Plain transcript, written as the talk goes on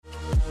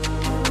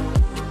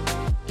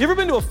You ever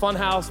been to a fun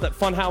house, that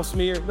fun house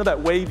mirror? You know that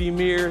wavy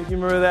mirror? You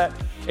remember that?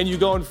 And you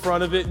go in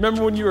front of it.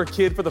 Remember when you were a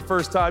kid for the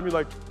first time, you're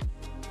like,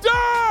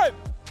 Dad,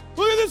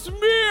 look at this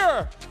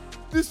mirror.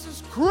 This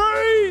is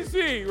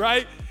crazy,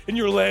 right? And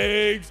your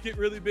legs get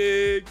really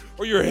big,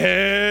 or your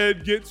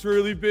head gets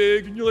really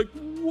big, and you're like,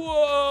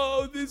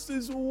 whoa, this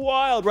is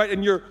wild, right?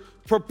 And your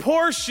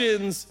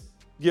proportions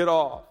get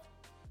off.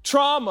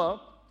 Trauma,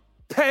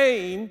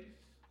 pain,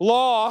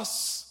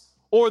 loss,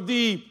 or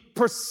the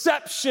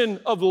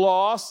perception of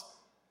loss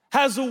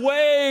has a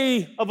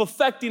way of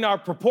affecting our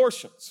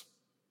proportions.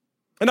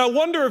 And I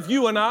wonder if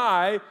you and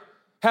I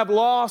have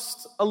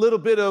lost a little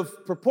bit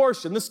of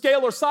proportion, the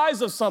scale or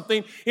size of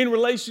something in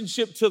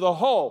relationship to the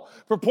whole.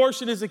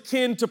 Proportion is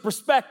akin to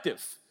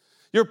perspective.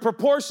 Your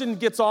proportion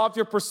gets off,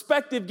 your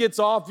perspective gets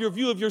off, your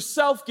view of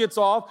yourself gets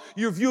off,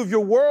 your view of your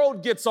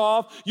world gets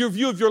off, your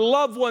view of your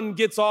loved one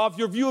gets off,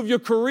 your view of your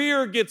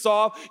career gets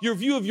off, your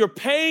view of your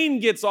pain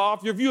gets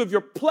off, your view of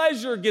your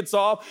pleasure gets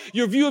off,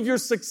 your view of your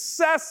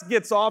success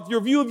gets off, your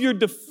view of your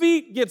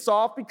defeat gets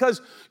off because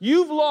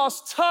you've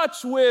lost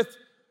touch with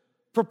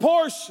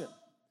proportion.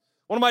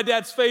 One of my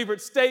dad's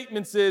favorite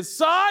statements is,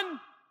 son,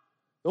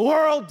 the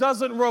world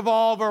doesn't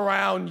revolve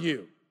around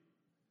you,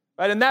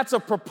 right? And that's a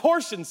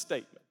proportion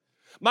statement.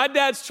 My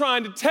dad's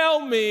trying to tell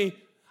me,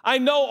 I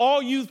know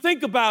all you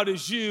think about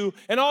is you,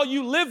 and all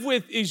you live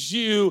with is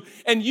you,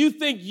 and you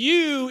think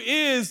you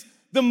is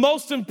the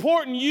most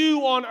important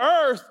you on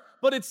earth,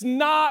 but it's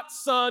not,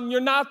 son.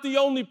 You're not the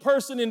only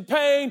person in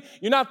pain.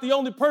 You're not the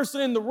only person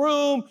in the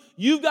room.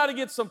 You've got to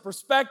get some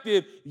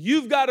perspective.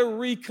 You've got to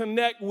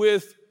reconnect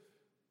with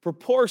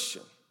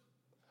proportion.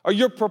 Are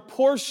your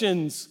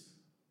proportions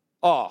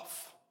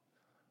off?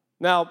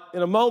 Now,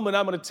 in a moment,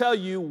 I'm going to tell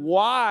you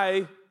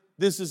why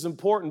this is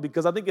important,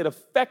 because I think it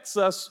affects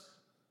us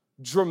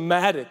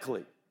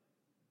dramatically.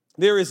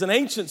 There is an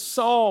ancient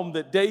psalm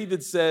that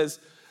David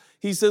says,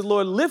 he says,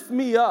 Lord, lift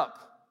me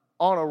up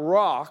on a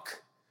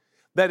rock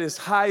that is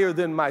higher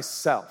than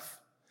myself.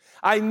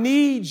 I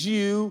need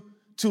you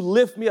to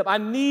lift me up. I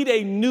need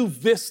a new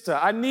vista.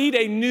 I need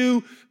a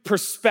new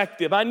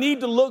perspective. I need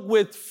to look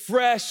with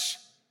fresh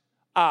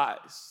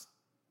eyes.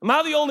 Am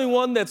I the only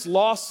one that's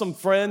lost some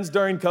friends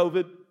during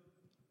COVID?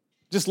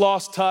 Just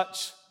lost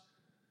touch?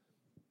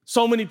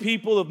 So many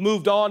people have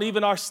moved on.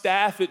 Even our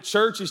staff at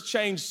church has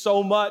changed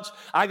so much.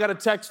 I got a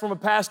text from a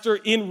pastor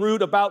en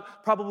route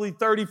about probably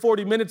 30,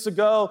 40 minutes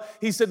ago.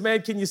 He said,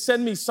 man, can you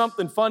send me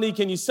something funny?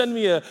 Can you send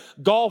me a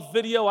golf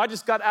video? I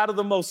just got out of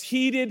the most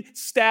heated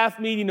staff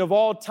meeting of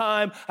all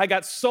time. I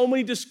got so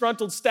many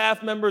disgruntled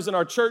staff members in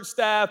our church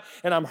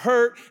staff, and I'm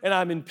hurt and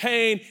I'm in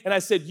pain. And I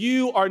said,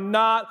 you are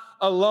not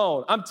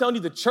alone. I'm telling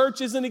you, the church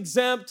isn't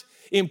exempt.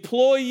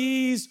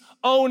 Employees,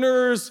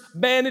 owners,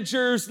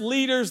 managers,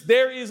 leaders,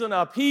 there is an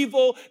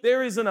upheaval,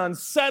 there is an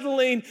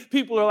unsettling.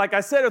 People are, like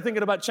I said, are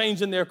thinking about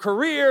changing their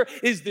career.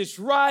 Is this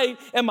right?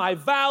 Am I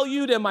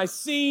valued? Am I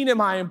seen?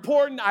 Am I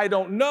important? I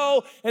don't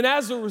know. And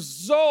as a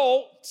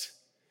result,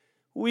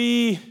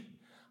 I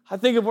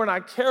think if we're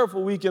not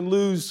careful, we can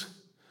lose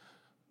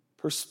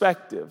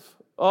perspective.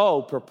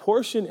 Oh,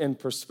 proportion and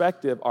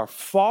perspective are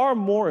far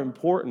more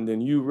important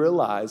than you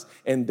realize,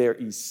 and they're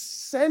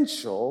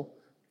essential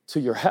to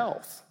your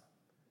health.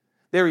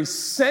 They're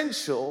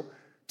essential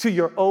to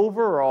your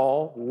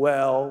overall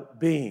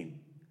well-being.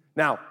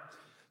 Now,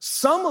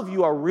 some of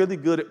you are really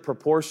good at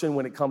proportion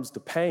when it comes to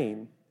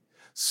pain.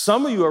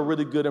 Some of you are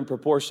really good in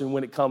proportion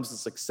when it comes to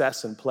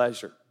success and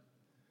pleasure.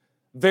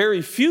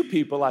 Very few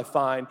people, I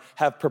find,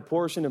 have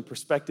proportion and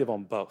perspective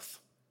on both.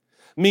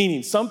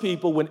 Meaning, some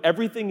people, when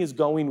everything is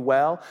going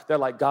well, they're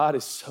like, God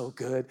is so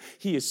good.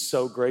 He is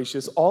so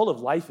gracious. All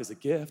of life is a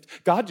gift.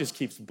 God just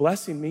keeps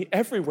blessing me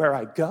everywhere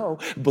I go.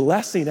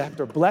 Blessing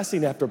after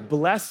blessing after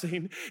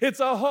blessing. It's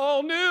a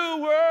whole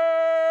new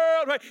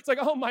world, right? It's like,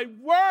 oh my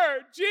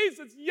word,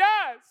 Jesus,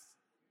 yes.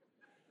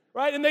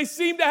 Right? And they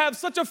seem to have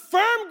such a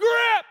firm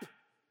grip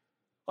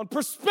on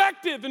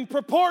perspective and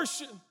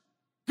proportion.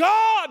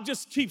 God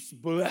just keeps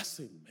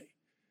blessing me.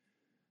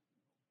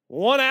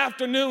 One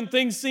afternoon,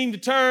 things seem to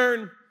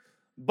turn.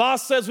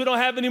 Boss says, we don't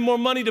have any more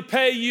money to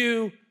pay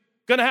you.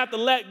 Gonna have to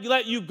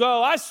let you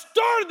go. I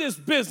started this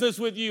business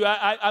with you.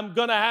 I'm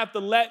gonna have to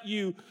let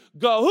you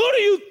go. Who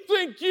do you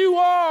think you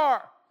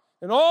are?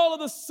 And all of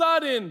a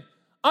sudden,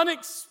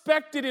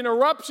 unexpected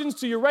interruptions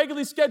to your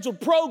regularly scheduled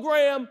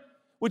program,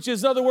 which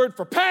is another word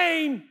for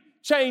pain,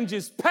 change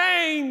is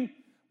pain.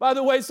 By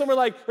the way, some are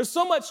like, there's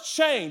so much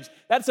change.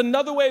 That's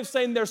another way of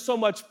saying there's so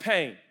much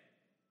pain.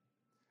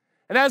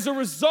 And as a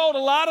result, a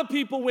lot of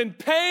people, when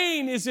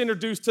pain is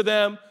introduced to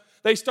them,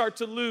 they start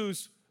to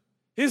lose.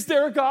 Is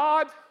there a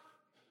God?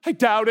 I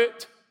doubt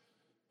it.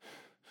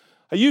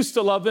 I used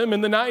to love him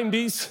in the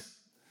 90s.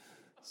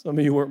 Some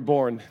of you weren't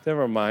born.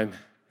 Never mind.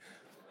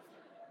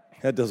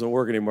 That doesn't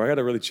work anymore. I got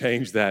to really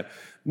change that.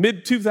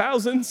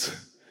 Mid-2000s,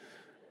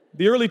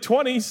 the early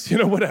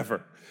 20s,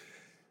 whatever.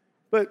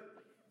 But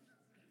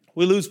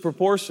we lose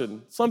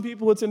proportion. Some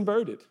people, it's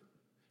inverted.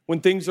 When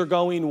things are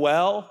going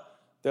well,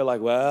 they're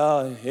like,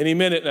 well, any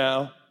minute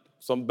now,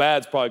 something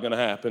bad's probably going to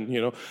happen,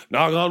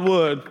 knock on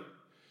wood.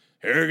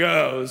 Here it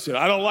goes.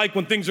 I don't like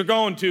when things are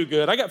going too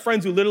good. I got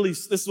friends who literally,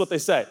 this is what they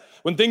say.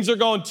 When things are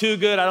going too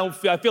good,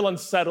 I feel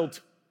unsettled.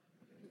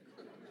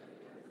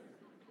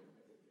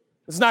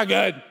 It's not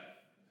good.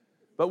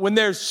 But when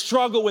there's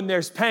struggle, when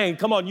there's pain,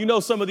 come on, you know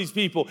some of these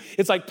people.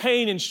 It's like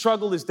pain and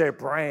struggle is their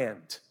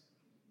brand.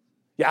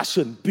 Yeah, I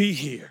shouldn't be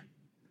here,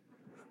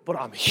 but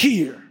I'm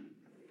here.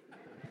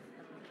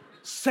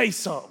 Say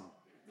something,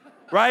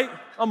 right?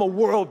 I'm a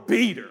world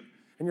beater.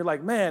 And you're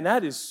like, man,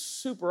 that is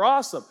super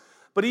awesome.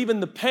 But even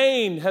the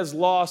pain has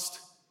lost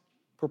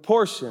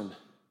proportion,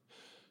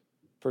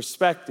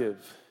 perspective.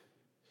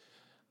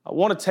 I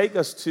want to take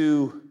us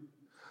to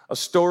a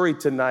story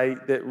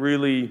tonight that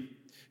really,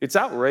 it's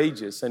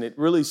outrageous, and it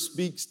really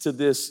speaks to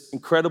this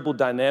incredible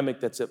dynamic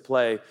that's at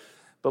play.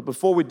 But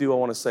before we do, I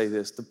want to say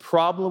this. The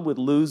problem with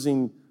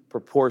losing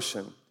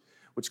proportion,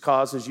 which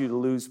causes you to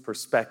lose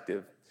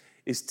perspective,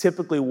 is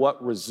typically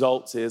what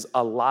results is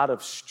a lot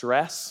of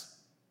stress,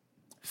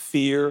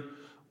 fear,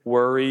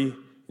 worry,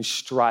 and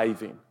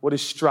striving. What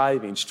is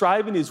striving?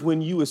 Striving is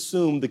when you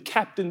assume the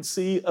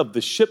captaincy of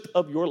the ship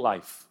of your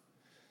life.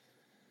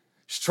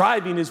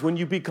 Striving is when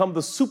you become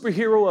the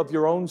superhero of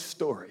your own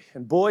story.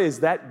 And boy,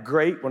 is that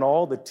great when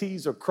all the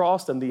T's are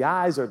crossed and the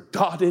I's are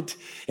dotted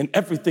and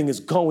everything is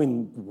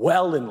going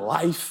well in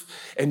life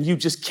and you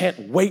just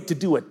can't wait to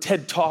do a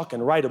TED Talk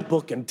and write a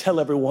book and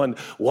tell everyone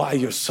why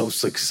you're so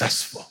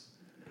successful.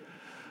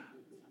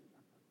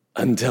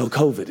 Until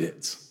COVID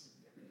hits.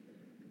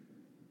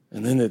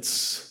 And then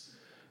it's,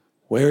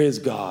 where is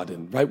God?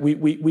 And right,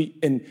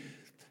 and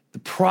the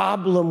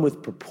problem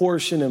with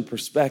proportion and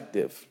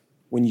perspective,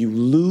 when you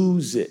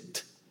lose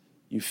it,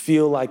 you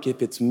feel like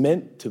if it's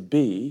meant to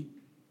be,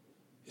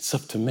 it's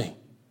up to me.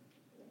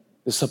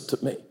 It's up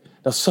to me.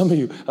 Now, some of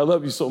you, I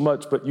love you so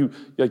much, but you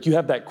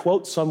have that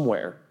quote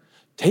somewhere.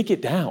 Take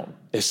it down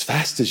as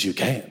fast as you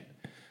can.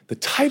 The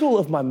title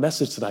of my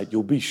message tonight,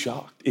 you'll be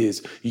shocked,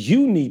 is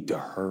You Need to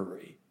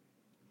Hurry.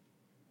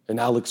 And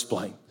I'll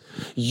explain.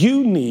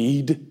 You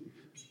need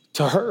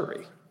to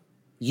hurry.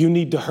 You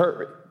need to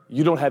hurry.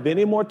 You don't have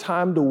any more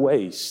time to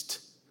waste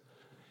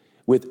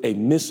with a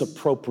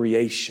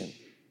misappropriation,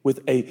 with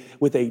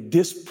a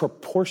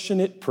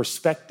disproportionate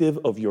perspective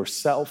of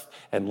yourself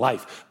and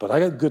life. But I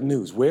got good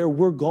news. Where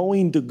we're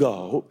going to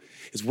go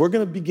is we're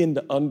going to begin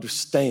to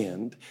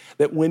understand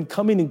that when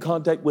coming in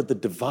contact with the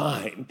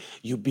divine,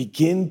 you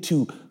begin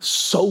to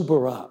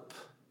sober up.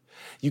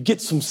 You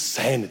get some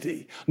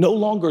sanity, no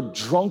longer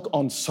drunk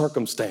on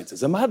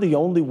circumstances. Am I the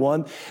only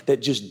one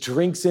that just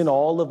drinks in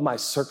all of my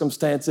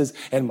circumstances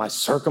and my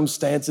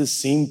circumstances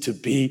seem to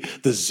be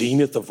the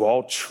zenith of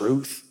all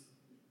truth?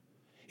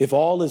 If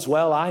all is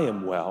well, I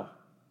am well.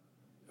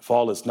 If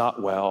all is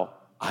not well,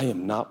 I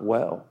am not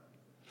well.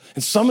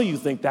 And some of you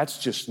think that's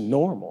just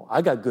normal.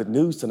 I got good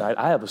news tonight.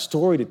 I have a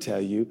story to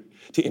tell you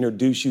to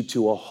introduce you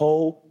to a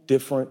whole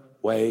different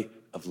way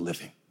of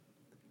living.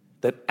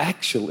 That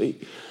actually,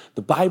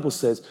 the Bible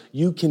says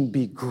you can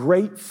be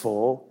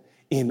grateful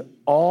in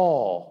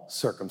all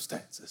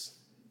circumstances.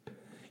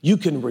 You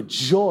can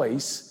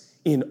rejoice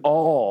in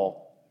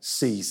all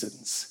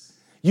seasons.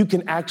 You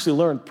can actually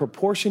learn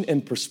proportion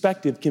and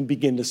perspective can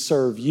begin to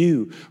serve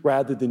you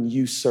rather than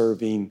you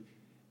serving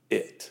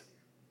it.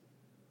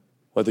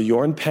 Whether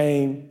you're in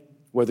pain,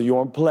 whether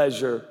you're in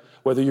pleasure,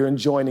 whether you're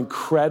enjoying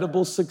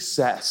incredible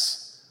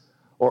success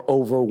or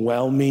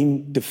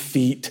overwhelming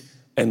defeat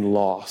and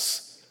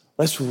loss.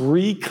 Let's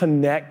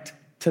reconnect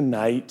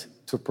tonight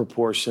to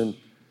proportion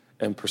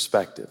and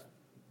perspective.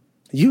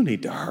 You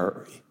need to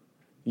hurry.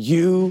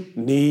 You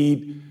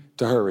need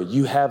to hurry.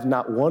 You have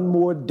not one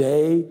more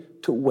day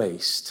to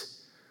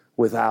waste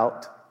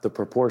without the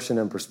proportion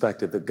and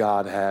perspective that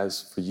God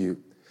has for you.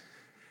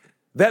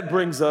 That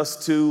brings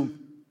us to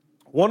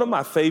one of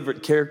my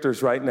favorite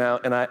characters right now,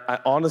 and I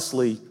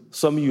honestly,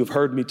 some of you have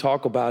heard me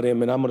talk about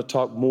him, and I'm going to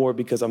talk more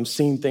because I'm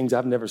seeing things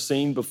I've never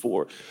seen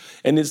before.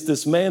 And it's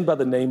this man by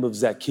the name of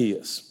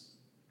Zacchaeus.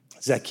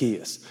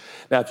 Zacchaeus.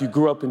 Now, if you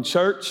grew up in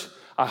church,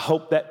 I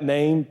hope that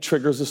name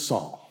triggers a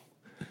song.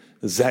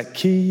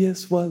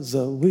 Zacchaeus was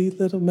a wee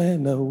little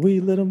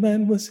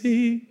man was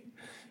he.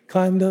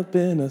 Climbed up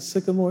in a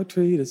sycamore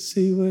tree to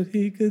see what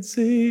he could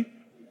see.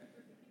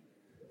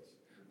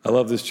 I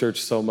love this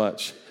church so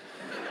much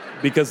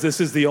because this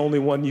is the only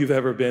one you've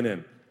ever been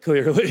in,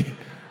 clearly.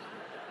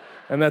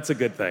 And that's a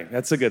good thing.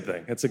 That's a good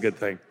thing. That's a good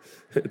thing.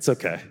 It's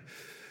okay.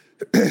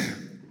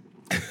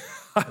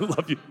 I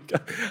love you.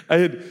 I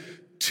had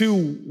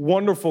two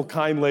wonderful,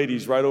 kind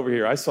ladies right over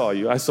here. I saw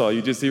you.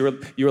 Just you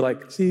were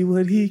like, see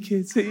what he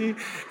can see.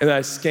 And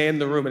I scanned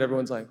the room and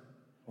everyone's like,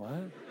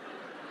 what?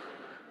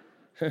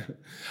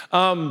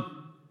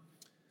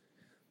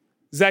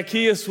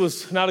 Zacchaeus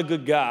was not a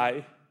good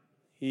guy.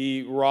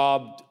 He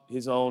robbed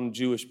his own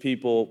Jewish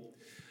people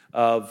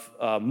of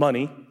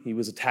money. He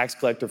was a tax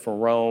collector from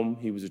Rome.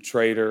 He was a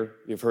traitor.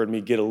 You've heard me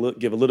give a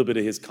little bit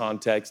of his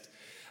context.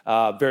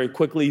 Very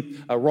quickly,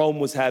 Rome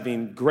was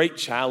having great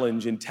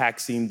challenge in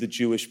taxing the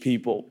Jewish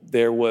people.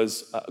 There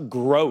was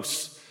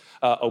gross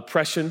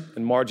oppression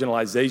and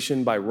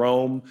marginalization by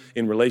Rome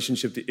in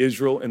relationship to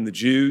Israel and the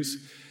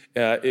Jews.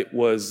 It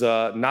was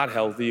not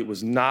healthy. It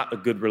was not a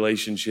good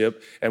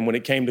relationship. And when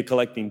it came to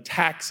collecting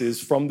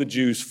taxes from the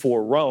Jews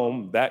for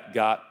Rome, that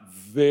got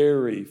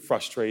very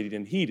frustrated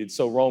and heated.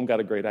 So Rome got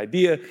a great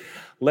idea.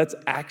 Let's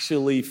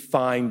actually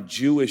find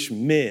Jewish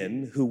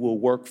men who will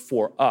work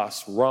for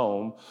us,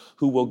 Rome,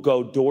 who will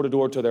go door to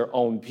door to their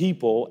own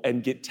people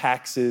and get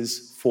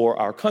taxes for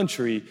our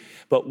country.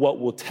 But what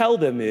we'll tell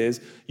them is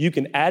you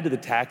can add to the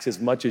tax as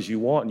much as you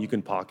want and you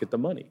can pocket the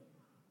money.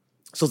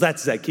 So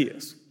that's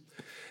Zacchaeus.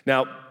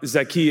 Now,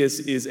 Zacchaeus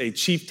is a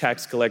chief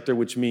tax collector,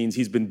 which means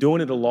he's been doing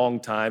it a long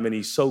time and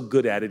he's so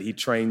good at it, he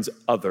trains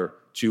other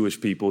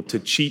Jewish people to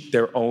cheat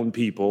their own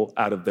people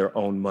out of their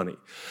own money.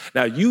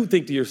 Now, you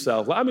think to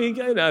yourself, well, I mean,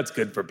 it's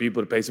good for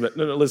people to pay some.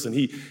 No, listen,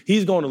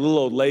 he's going to little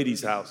old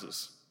ladies'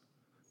 houses,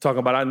 talking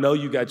about, I know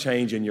you got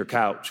change in your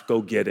couch.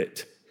 Go get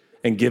it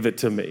and give it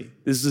to me.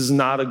 This is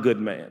not a good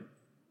man.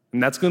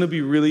 And that's going to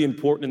be really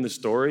important in the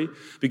story,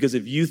 because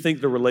if you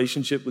think the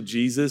relationship with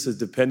Jesus is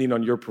depending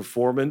on your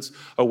performance,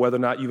 or whether or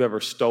not you've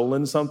ever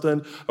stolen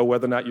something, or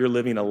whether or not you're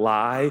living a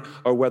lie,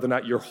 or whether or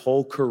not your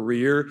whole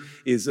career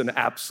is an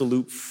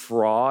absolute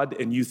fraud,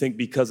 and you think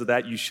because of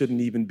that you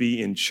shouldn't even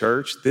be in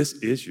church, this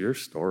is your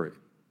story.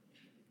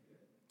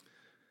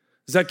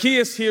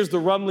 Zacchaeus hears the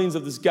rumblings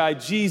of this guy,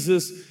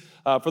 Jesus.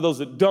 For those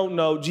that don't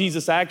know,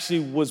 Jesus actually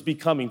was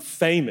becoming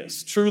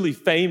famous, truly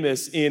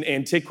famous in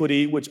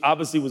antiquity, which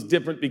obviously was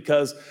different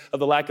because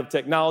of the lack of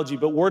technology.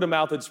 But word of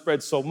mouth had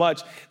spread so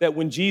much that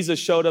when Jesus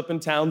showed up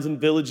in towns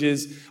and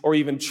villages or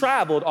even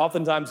traveled,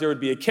 oftentimes there would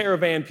be a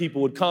caravan.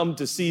 People would come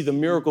to see the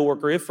miracle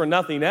worker. If for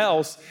nothing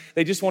else,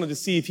 they just wanted to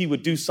see if he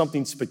would do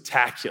something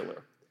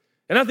spectacular.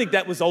 And I think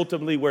that was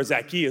ultimately where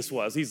Zacchaeus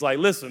was. He's like,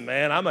 listen,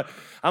 man, I'm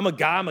a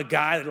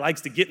guy that likes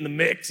to get in the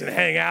mix and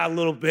hang out a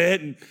little bit.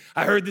 And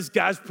I heard this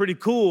guy's pretty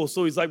cool.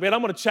 So he's like, man,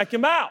 I'm going to check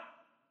him out.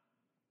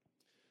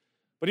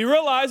 But he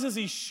realizes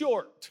he's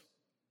short,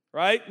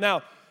 right?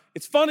 Now,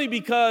 it's funny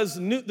because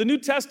the New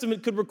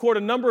Testament could record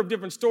a number of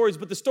different stories,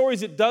 but the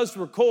stories it does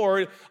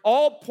record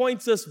all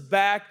points us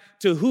back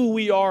to who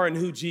we are and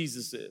who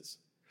Jesus is.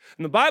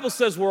 And the Bible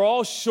says we're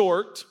all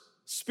short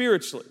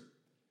spiritually.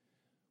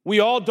 We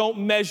all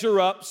don't measure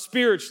up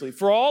spiritually.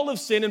 For all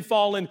have sinned and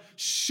fallen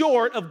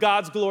short of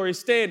God's glorious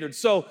standard.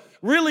 So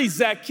really,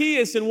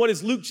 Zacchaeus in what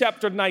is Luke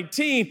chapter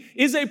 19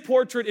 is a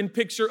portrait and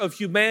picture of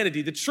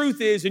humanity. The truth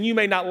is, and you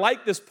may not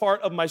like this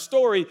part of my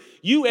story,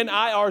 you and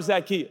I are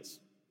Zacchaeus.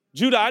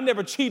 Judah, I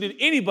never cheated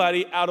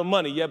anybody out of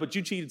money. Yeah, but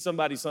you cheated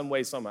somebody some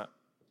way, somehow.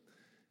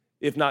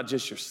 If not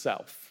just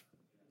yourself.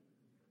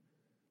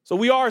 So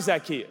we are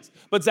Zacchaeus.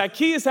 But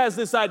Zacchaeus has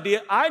this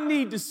idea, I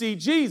need to see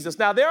Jesus.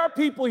 Now, there are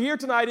people here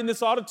tonight in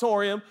this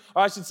auditorium,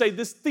 or I should say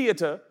this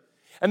theater,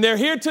 and they're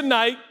here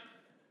tonight,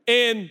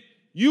 and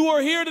you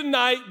are here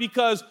tonight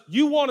because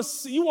you want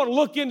to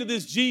look into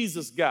this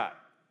Jesus guy.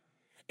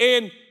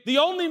 And the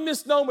only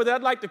misnomer that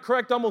I'd like to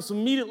correct almost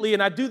immediately,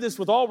 and I do this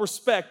with all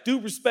respect, due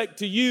respect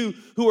to you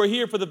who are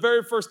here for the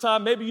very first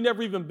time. Maybe you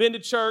never even been to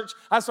church.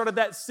 I started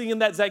singing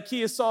that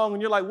Zacchaeus song,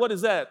 and you're like, what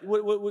is that?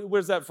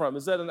 Where's that from?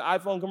 Is that an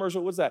iPhone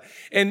commercial? What's that?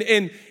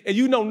 And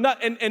you know,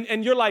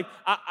 and you're like,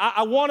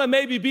 I want to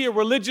maybe be a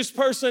religious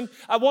person.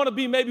 I want to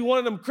be maybe one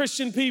of them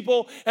Christian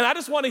people. And I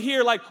just want to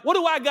hear, like, what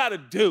do I got to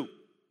do?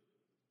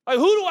 Like,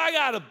 who do I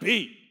got to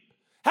be?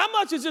 How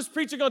much is this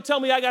preacher going to tell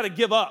me I got to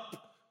give up?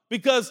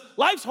 Because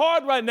life's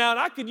hard right now, and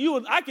I could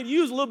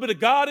use a little bit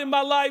of God in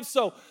my life.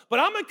 But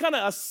I'm going to kind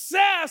of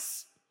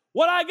assess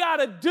what I got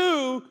to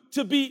do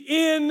to be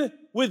in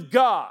with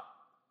God.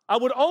 I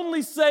would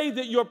only say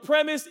that your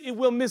premise, it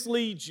will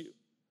mislead you.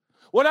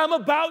 What I'm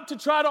about to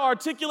try to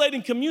articulate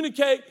and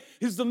communicate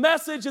is the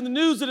message and the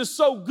news that is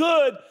so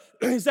good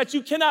is that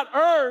you cannot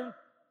earn,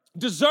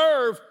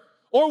 deserve,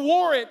 or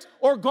warrant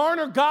or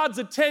garner God's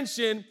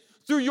attention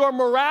through your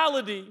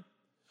morality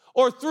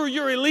or through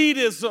your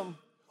elitism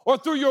or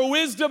through your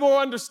wisdom or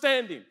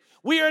understanding.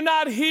 We are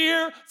not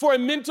here for a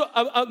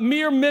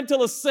mere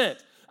mental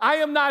assent. I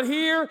am not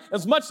here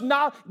as much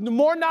knowledge. The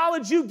more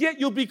knowledge you get,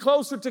 you'll be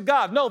closer to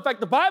God. No, in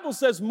fact, the Bible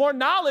says more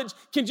knowledge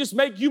can just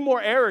make you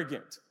more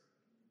arrogant.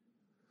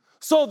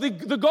 So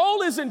the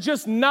goal isn't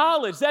just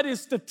knowledge. That is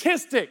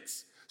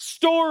statistics,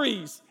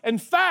 stories, and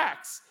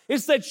facts.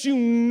 It's that you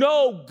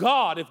know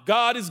God. If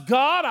God is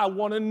God, I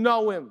want to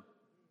know him.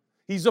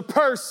 He's a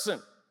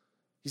person.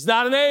 He's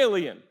not an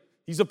alien.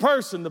 He's a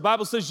person. The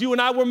Bible says you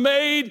and I were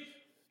made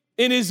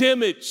in his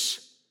image.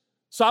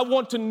 So I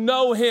want to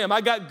know him.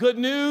 I got good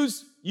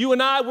news. You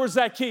and I, we're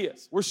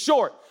Zacchaeus. We're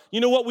short. You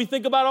know what we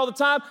think about all the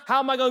time? How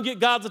am I going to get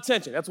God's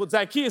attention? That's what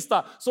Zacchaeus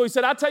thought. So he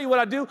said, I'll tell you what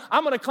I do.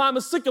 I'm going to climb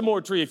a sycamore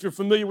tree. If you're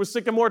familiar with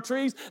sycamore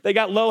trees, they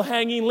got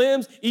low-hanging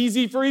limbs,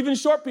 easy for even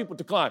short people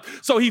to climb.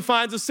 So he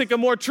finds a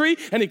sycamore tree,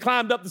 and he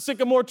climbed up the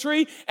sycamore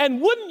tree, and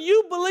wouldn't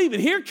you believe it,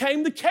 here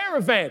came the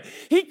caravan.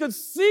 He could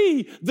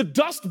see the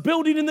dust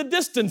building in the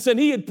distance, and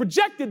he had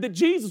projected that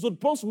Jesus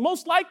would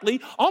most likely,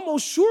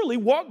 almost surely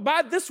walk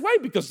by this way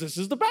because this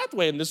is the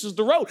pathway and this is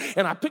the road.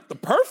 And I picked the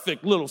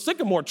perfect little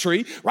sycamore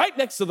tree right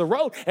next to the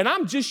road, and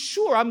I'm just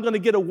sure I'm going to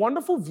get a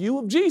wonderful view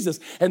of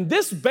Jesus. And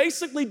this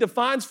basically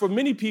defines for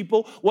many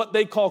people what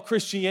they call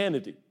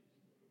Christianity.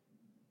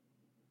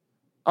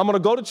 I'm going to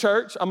go to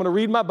church, I'm going to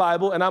read my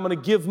Bible, and I'm going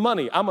to give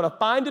money. I'm going to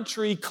find a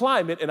tree,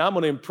 climb it, and I'm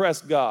going to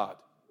impress God.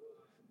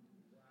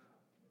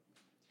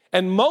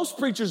 And most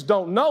preachers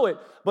don't know it,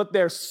 but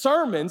their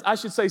sermons, I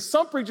should say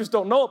some preachers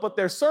don't know it, but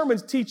their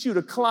sermons teach you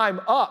to climb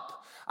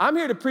up. I'm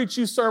here to preach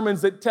you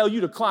sermons that tell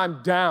you to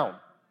climb down.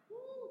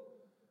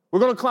 We're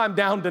going to climb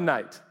down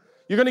tonight.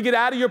 You're going to get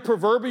out of your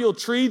proverbial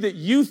tree that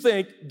you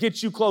think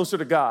gets you closer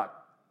to God.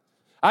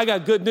 I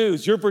got good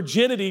news. Your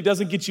virginity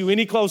doesn't get you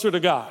any closer to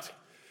God.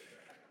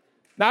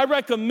 Now, I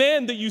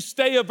recommend that you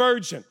stay a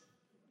virgin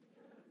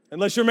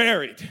unless you're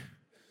married.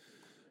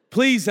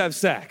 Please have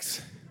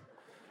sex.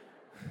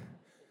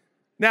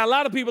 Now, a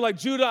lot of people are like,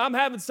 Judah, I'm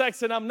having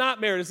sex and I'm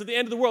not married. It's at the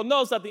end of the world.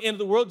 No, it's not the end of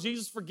the world.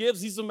 Jesus forgives.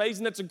 He's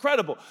amazing. That's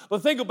incredible.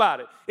 But think about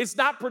it. It's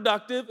not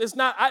productive. It's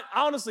not,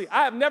 honestly,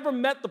 I have never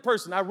met the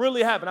person. I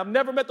really haven't. I've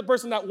never met the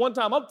person that one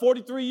time. I'm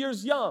 43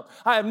 years young.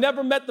 I have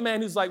never met the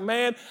man who's like,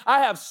 man, I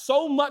have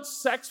so much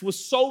sex with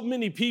so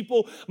many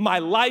people. My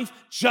life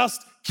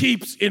just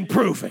keeps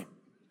improving.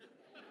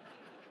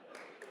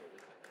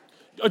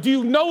 Do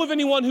you know of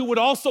anyone who would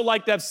also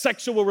like to have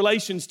sexual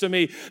relations to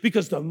me?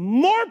 Because the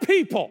more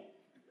people,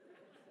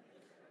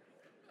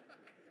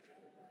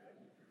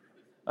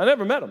 I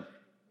never met him.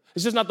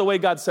 It's just not the way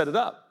God set it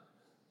up.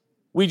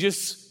 We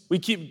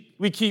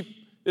keep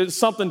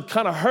something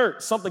kind of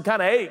hurts, something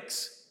kind of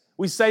aches.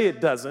 We say it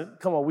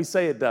doesn't. Come on, we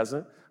say it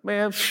doesn't.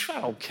 Man,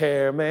 I don't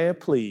care, man,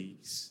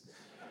 please.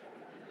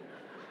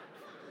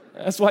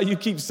 That's why you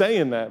keep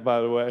saying that, by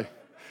the way,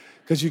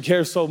 because you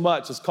care so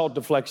much. It's called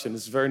deflection.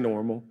 It's very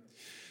normal.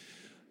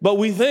 But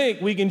we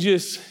think we can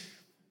just,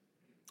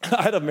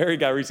 I had a married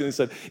guy recently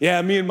said, yeah,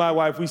 me and my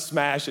wife, we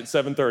smash at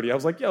 7:30. I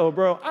was like, yo,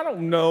 bro, I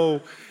don't know.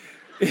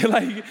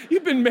 Like,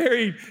 you've been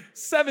married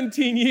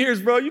 17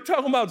 years, bro. You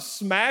talking about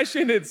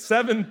smashing at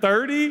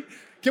 7:30?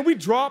 Can we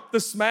drop the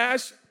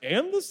smash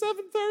and the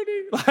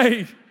 7:30?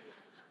 Like,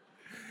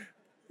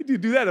 you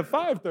do that at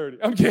 5:30.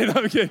 I'm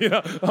kidding, you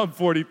know, I'm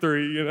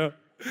 43, you know.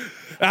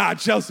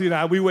 Chelsea and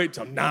I, we wait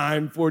till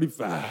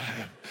 9:45,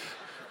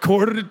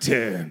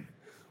 9:45.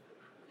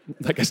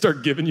 Like, I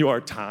start giving you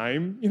our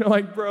time, you know,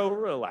 like, bro,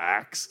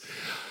 relax.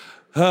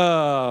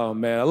 Oh,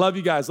 man, I love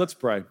you guys. Let's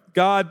pray.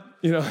 God,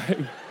 you know,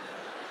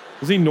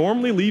 does he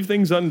normally leave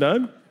things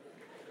undone?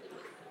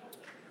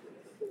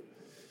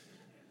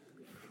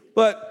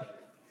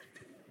 But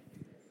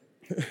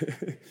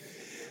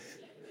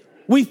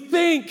we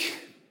think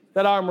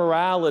that our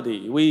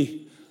morality,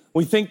 we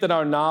think that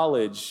our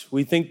knowledge,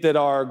 we think that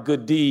our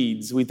good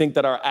deeds, we think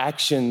that our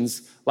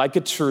actions, like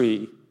a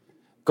tree,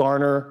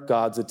 garner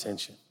God's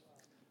attention.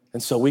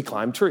 And so we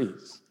climb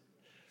trees.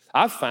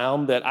 I've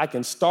found that I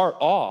can start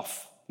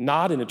off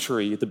not in a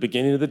tree at the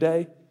beginning of the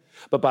day,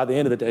 but by the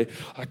end of the day,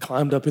 I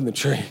climbed up in the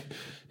tree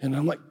and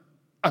I'm like,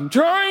 I'm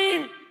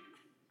trying.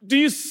 Do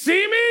you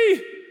see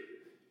me?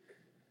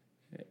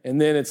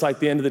 And then it's like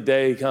the end of the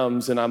day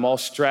comes and I'm all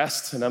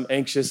stressed and I'm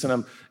anxious and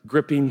I'm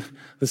gripping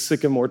the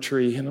sycamore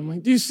tree and I'm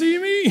like, do you see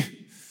me?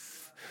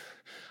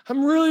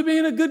 I'm really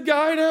being a good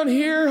guy down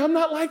here. I'm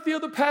not like the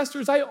other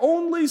pastors. I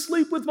only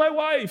sleep with my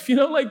wife. You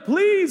know, like,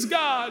 please,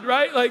 God,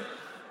 right? Like,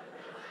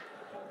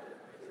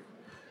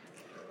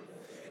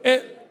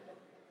 and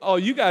oh,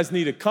 you guys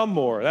need to come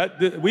more.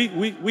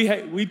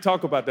 We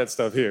talk about that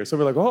stuff here. So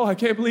we're like, oh, I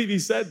can't believe he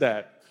said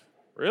that.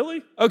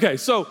 Really? Okay,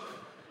 so,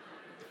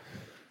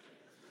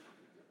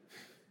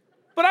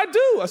 but I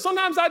do.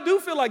 Sometimes I do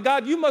feel like,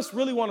 God, you must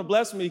really want to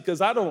bless me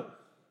because I don't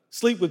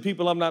sleep with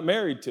people I'm not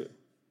married to.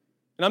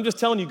 And I'm just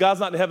telling you, God's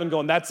not in heaven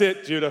going, that's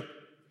it, Judah.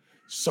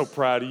 So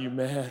proud of you,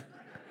 man.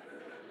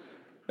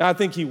 Now, I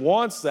think he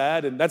wants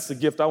that, and that's the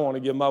gift I want to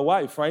give my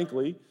wife,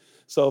 frankly.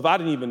 So if I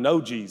didn't even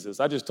know Jesus,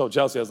 I just told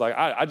Chelsea, I was like,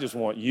 I just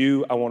want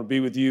you. I want to be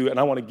with you, and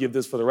I want to give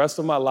this for the rest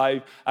of my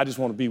life. I just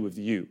want to be with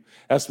you.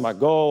 That's my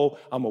goal.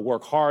 I'm going to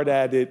work hard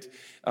at it,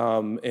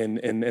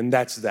 and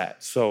that's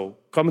that. So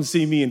come and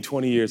see me in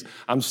 20 years.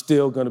 I'm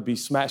still going to be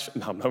smashed.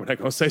 No, we're not going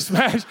to say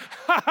smash.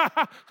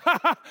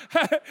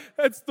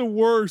 That's the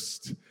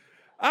worst.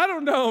 I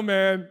don't know,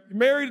 man.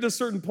 Married at a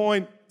certain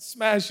point,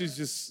 smash is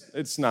just,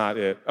 it's not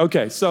it.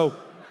 Okay, so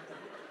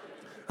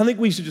I think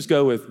we should just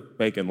go with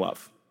making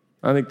love.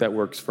 I think that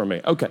works for me.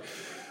 Okay.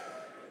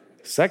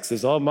 Sex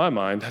is on my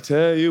mind, I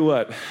tell you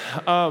what.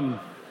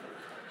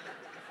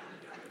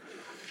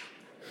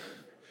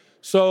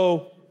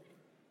 So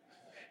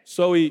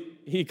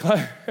he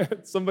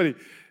somebody,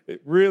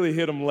 it really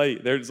hit him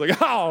late. They're just like,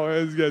 oh,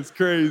 this guy's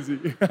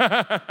crazy.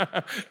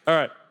 All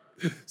right,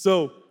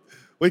 so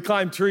we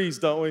climb trees,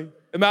 don't we?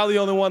 Am I the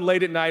only one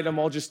late at night? I'm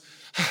all just,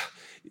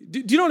 do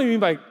you know what I mean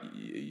by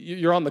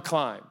you're on the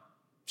climb,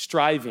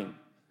 striving,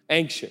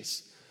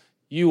 anxious?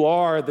 You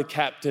are the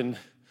captain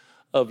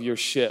of your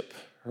ship,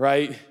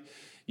 right?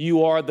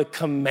 You are the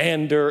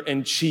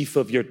commander-in-chief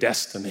of your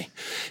destiny.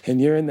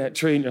 And you're in that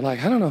tree and you're like,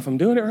 I don't know if I'm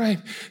doing it right.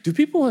 Do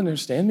people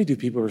understand me? Do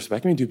people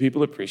respect me? Do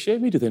people appreciate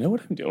me? Do they know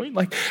what I'm doing?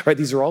 Like, right,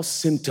 these are all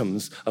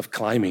symptoms of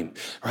climbing,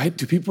 right?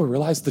 Do people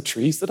realize the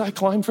trees that I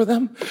climb for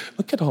them?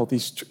 Look at all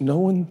these, no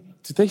one,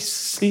 do they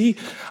see?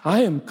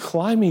 I am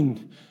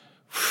climbing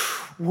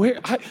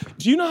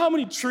Do you know how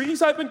many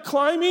trees I've been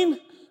climbing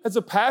as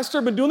a pastor?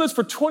 I've been doing this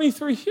for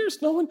 23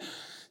 years. No one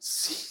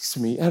sees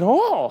me at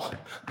all.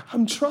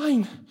 I'm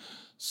trying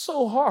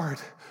so hard.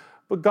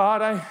 But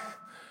God,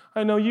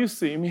 I know you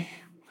see me.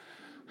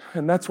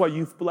 And that's why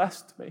you've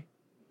blessed me.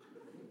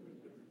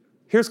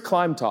 Here's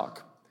climb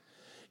talk.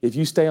 If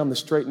you stay on the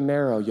straight and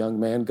narrow, young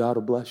man, God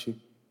will bless you.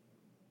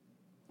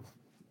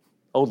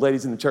 Old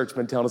ladies in the church have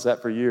been telling us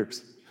that for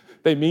years.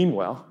 They mean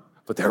well,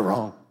 but they're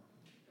wrong.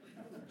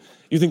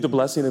 You think the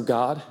blessing of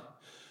God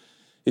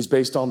is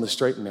based on the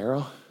straight and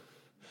narrow?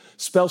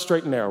 Spell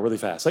straight and narrow really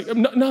fast. Like,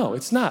 no,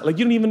 it's not. Like,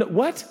 you don't even know.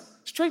 What?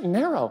 Straight and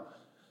narrow.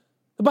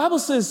 The Bible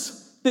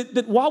says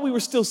that while we were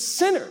still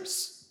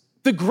sinners,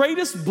 the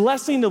greatest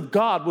blessing of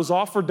God was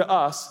offered to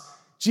us.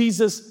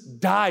 Jesus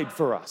died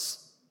for us.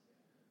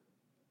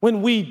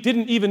 When we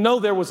didn't even know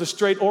there was a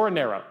straight or a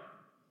narrow.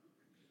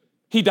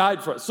 He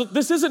died for us. So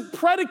this isn't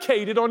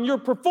predicated on your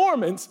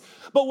performance,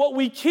 but what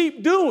we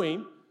keep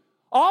doing,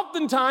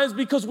 oftentimes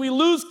because we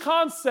lose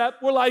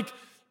concept, we're like,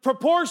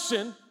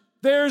 proportion,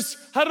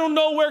 I don't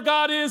know where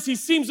God is. He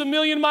seems a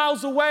million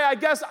miles away. I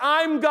guess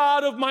I'm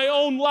God of my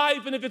own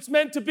life, and if it's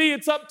meant to be,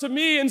 it's up to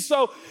me. And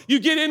so you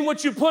get in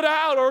what you put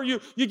out, or you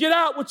get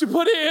out what you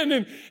put in,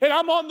 and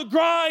I'm on the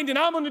grind, and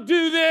I'm going to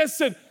do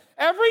this. And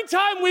every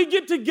time we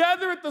get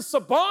together at the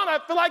Saban, I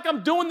feel like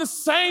I'm doing the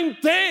same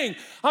thing.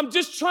 I'm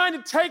just trying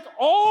to take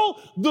all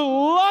the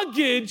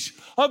luggage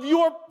of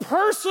your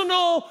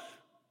personal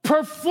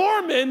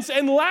performance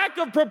and lack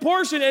of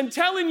proportion and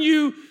telling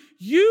you,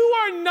 you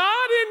are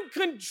not in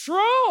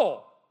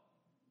control.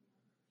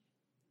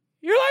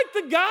 You're like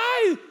the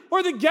guy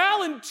or the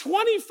gal in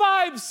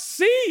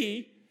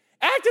 25C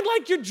acting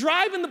like you're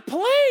driving the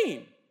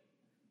plane.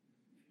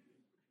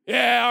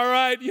 Yeah, all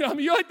right.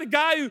 You're like the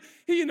guy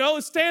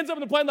who, stands up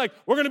in the plane like,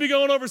 we're going to be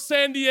going over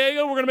San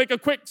Diego. We're going to make a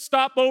quick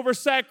stop over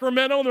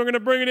Sacramento, and we're going to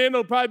bring it in.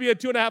 It'll probably be a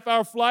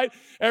 2.5-hour flight.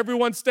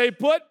 Everyone stay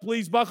put.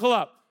 Please buckle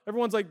up.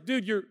 Everyone's like,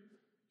 dude, you're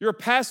a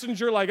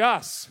passenger like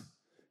us.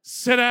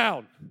 Sit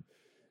down.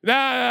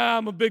 Nah,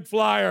 I'm a big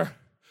flyer.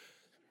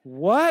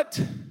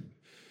 What?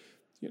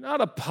 You're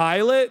not a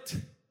pilot.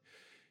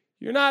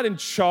 You're not in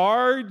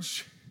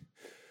charge.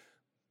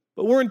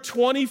 But we're in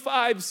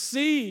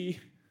 25C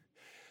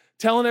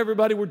telling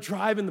everybody we're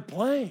driving the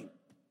plane.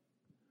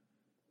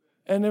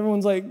 And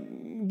everyone's like,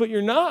 but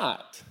you're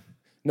not.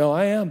 No,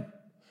 I am.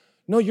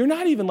 No, you're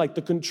not even. Like,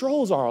 the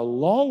controls are a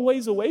long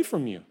ways away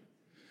from you.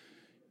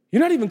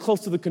 You're not even close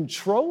to the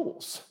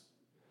controls.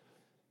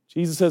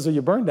 Jesus says, are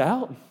you burned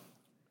out?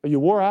 Are you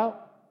wore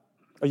out?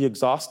 Are you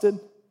exhausted?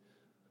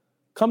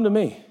 Come to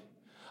me.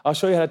 I'll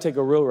show you how to take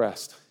a real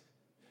rest.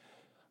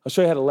 I'll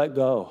show you how to let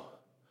go.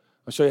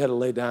 I'll show you how to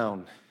lay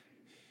down.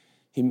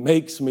 He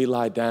makes me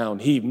lie down.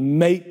 He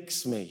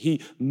makes me.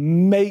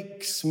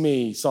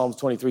 Psalms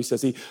 23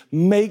 says, he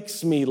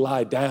makes me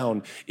lie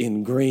down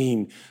in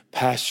green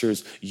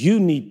pastures.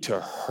 You need to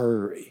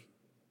hurry.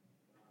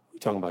 We're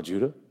talking about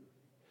Judah.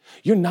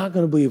 You're not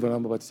going to believe what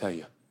I'm about to tell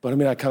you. But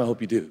I kind of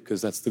hope you do,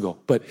 because that's the goal.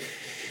 But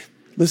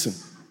listen,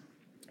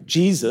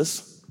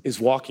 Jesus is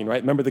walking,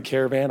 right? Remember the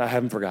caravan? I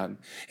haven't forgotten.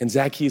 And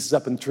Zacchaeus is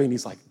up in the tree, and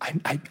he's like,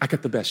 I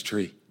got the best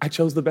tree. I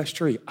chose the best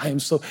tree. I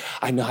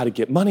know how to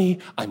get money.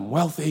 I'm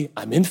wealthy.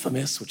 I'm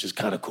infamous, which is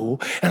kind of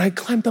cool. And I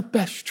climbed the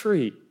best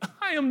tree.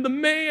 I am the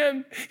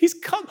man. He's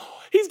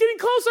getting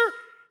closer.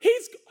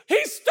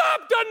 He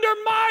stopped under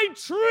my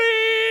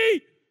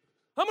tree.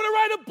 I'm going to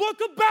write a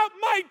book about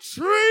my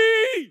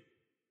tree.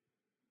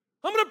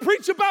 I'm going to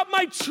preach about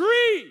my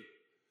tree,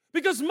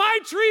 because my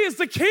tree is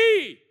the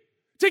key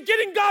to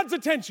getting God's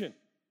attention.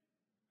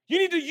 You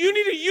need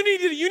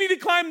to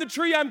climb the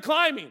tree I'm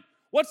climbing.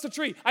 What's the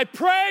tree? I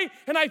pray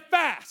and I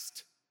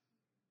fast.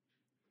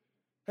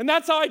 And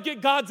that's how I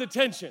get God's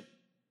attention.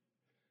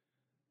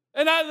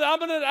 And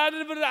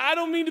I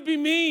don't mean to be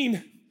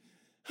mean,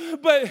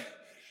 but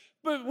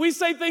we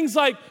say things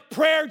like,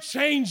 prayer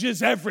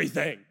changes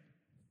everything.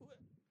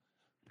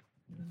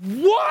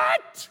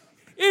 What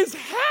is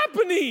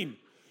happening?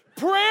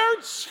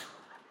 What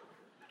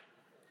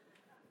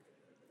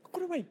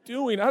am I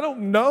doing? I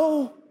don't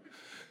know.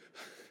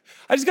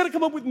 I just got to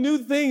come up with new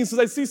things, because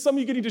I see some of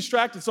you getting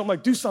distracted. So I'm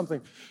like, do something.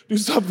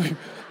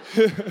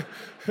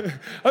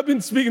 I've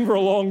been speaking for a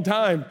long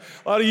time,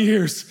 a lot of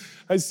years.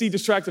 I see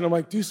distracted. I'm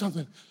like, do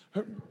something.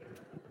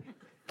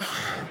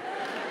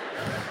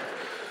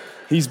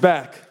 He's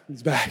back.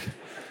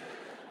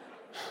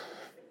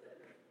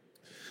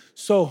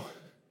 So,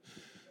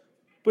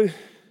 but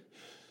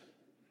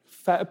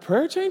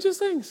prayer changes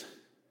things.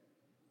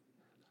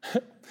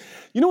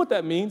 You know what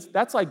that means?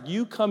 That's like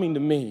you coming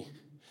to me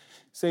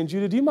saying,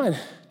 Judah, do you mind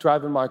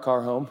driving my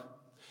car home?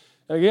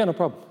 And again, no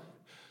problem.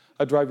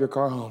 I drive your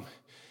car home.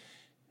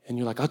 And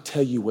you're like, I'll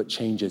tell you what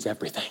changes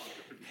everything.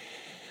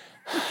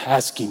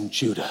 Asking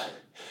Judah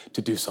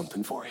to do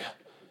something for you.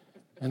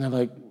 And I'm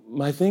like,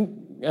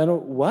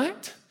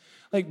 what?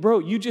 Like, bro,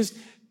 you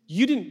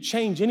didn't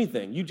change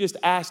anything. You just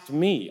asked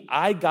me.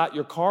 I got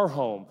your car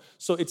home.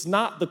 So it's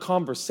not the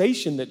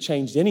conversation that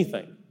changed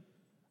anything.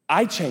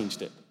 I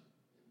changed it.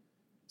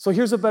 So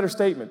here's a better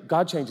statement.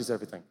 God changes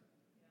everything.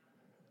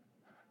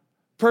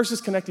 Prayer is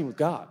just connecting with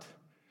God.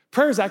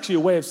 Prayer is actually a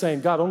way of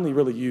saying, God, only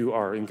really you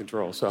are in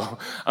control. So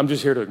I'm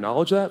just here to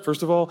acknowledge that,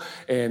 first of all.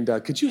 And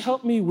could you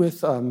help me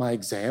with my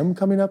exam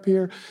coming up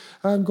here?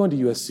 I'm going to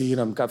USC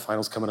and I've got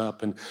finals coming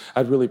up and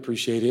I'd really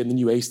appreciate it. And then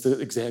you ace the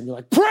exam. You're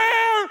like,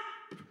 prayer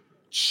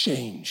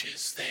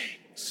changes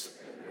things.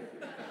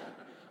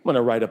 I'm going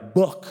to write a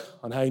book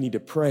on how you need to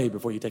pray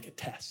before you take a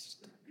test.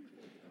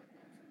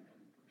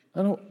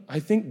 I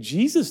think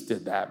Jesus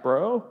did that,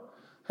 bro.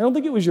 I don't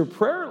think it was your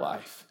prayer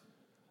life.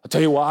 I'll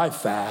tell you why I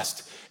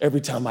fast. Every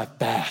time I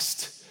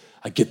fast,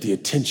 I get the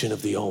attention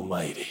of the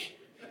Almighty.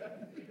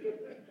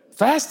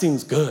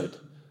 Fasting's good,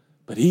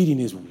 but eating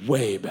is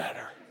way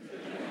better.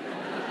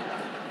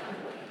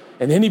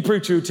 And any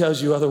preacher who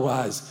tells you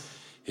otherwise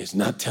is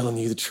not telling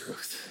you the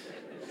truth.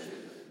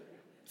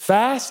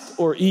 Fast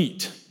or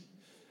eat.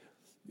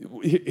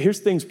 Here's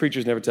things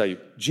preachers never tell you.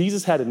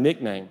 Jesus had a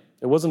nickname.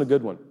 It wasn't a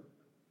good one.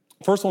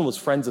 First one was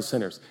Friends of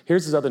Sinners.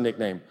 Here's his other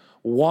nickname,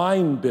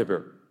 Wine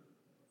Bibber.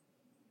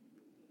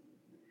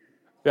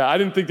 Yeah, I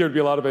didn't think there'd be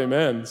a lot of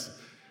amens.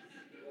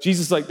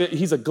 Jesus,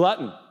 he's a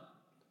glutton.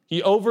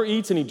 He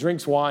overeats and he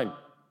drinks wine.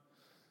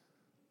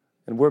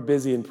 And we're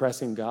busy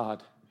impressing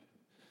God.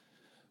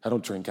 I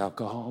don't drink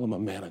alcohol. I'm a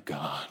man of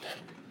God.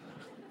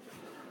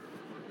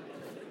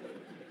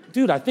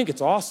 Dude, I think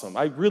it's awesome.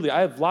 I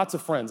have lots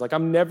of friends.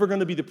 I'm never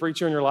going to be the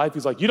preacher in your life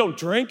who's like, you don't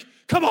drink?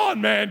 Come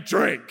on, man,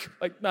 drink.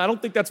 No, I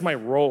don't think that's my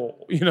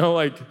role.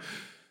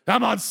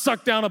 I'm on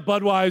suck down a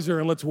Budweiser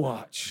and let's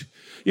watch.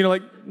 No,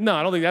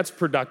 I don't think that's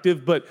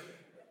productive, but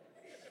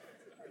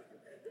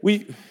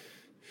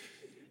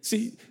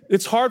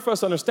it's hard for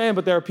us to understand,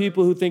 but there are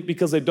people who think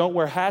because they don't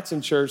wear hats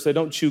in church, they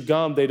don't chew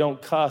gum, they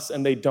don't cuss,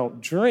 and they don't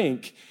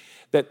drink,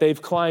 that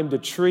they've climbed a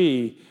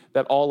tree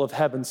that all of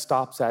heaven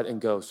stops at and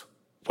goes,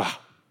 wow.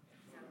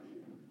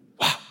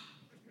 Wow.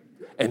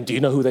 And do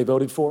you know who they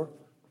voted for?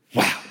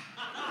 Wow.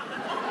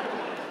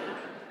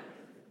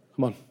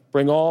 Come on,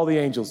 bring all the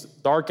angels,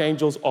 dark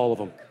angels, all of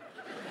them.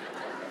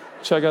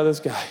 Check out this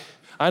guy.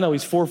 I know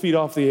he's 4 feet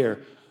off the air,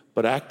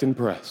 but act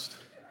impressed.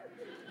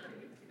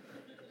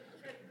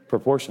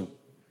 Proportion.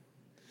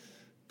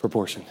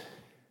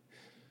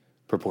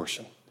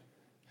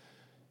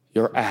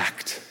 Your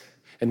act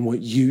and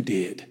what you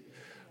did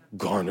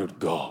garnered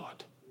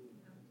God.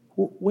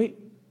 Wait,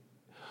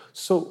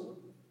 so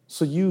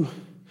you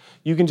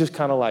can just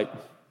kind of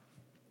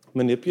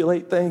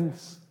manipulate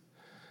things?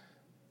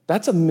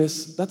 That's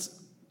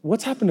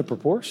what's happened to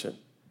proportion?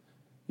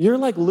 You're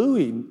like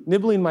Louis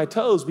nibbling my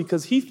toes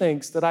because he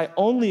thinks that I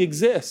only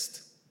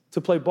exist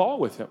to play ball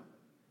with him.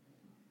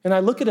 And I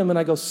look at him and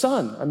I go,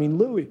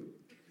 Louis.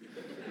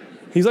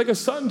 He's like a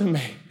son to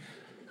me.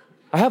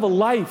 I have a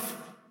life,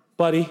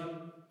 buddy,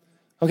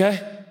 okay?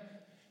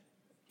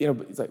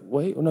 But he's like,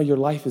 wait, no, your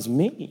life is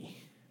me.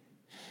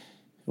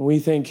 And we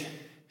think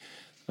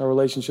our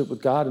relationship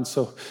with God, and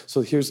so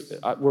here's,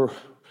 we're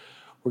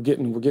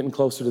getting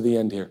closer to the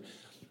end here.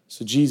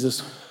 So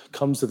Jesus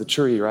comes to the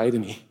tree, right?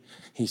 And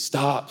he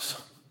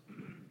stops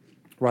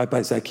right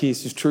by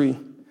Zacchaeus' tree,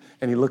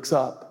 and he looks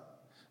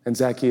up, and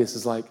Zacchaeus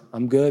is like,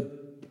 I'm good.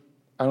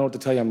 I don't know what to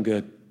tell you, I'm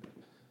good.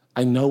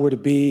 I know where to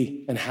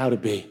be and how to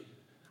be.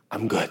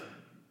 I'm good.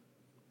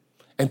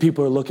 And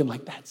people are looking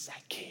like, that's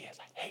Zacchaeus.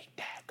 I hate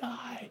that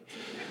guy.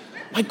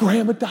 My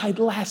grandma died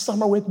last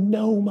summer with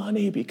no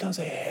money because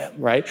of him,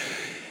 right?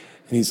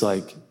 And he's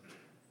like,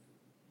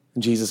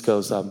 and Jesus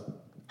goes,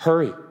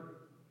 hurry.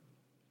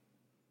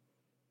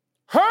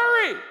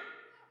 Hurry!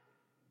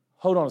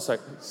 Hold on a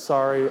second.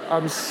 Sorry,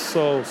 I'm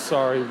so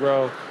sorry,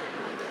 bro.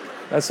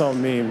 That's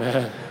on me,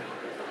 man.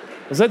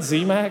 Was that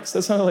Z-Max?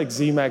 That sounded like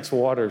Z-Max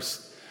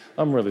Waters.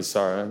 I'm really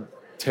sorry. I'm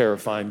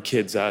terrifying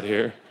kids out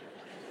here.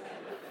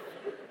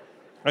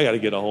 I got to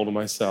get a hold of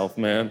myself,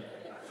 man.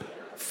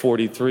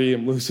 43,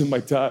 I'm losing my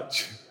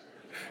touch.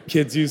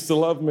 Kids used to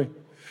love me.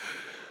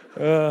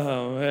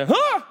 Oh, man.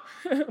 Ah!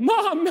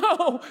 Mom,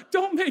 no,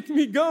 don't make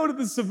me go to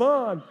the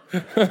Savon.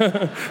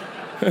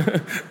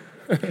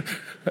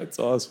 That's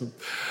awesome.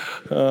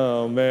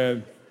 Oh,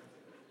 man.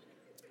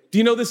 Do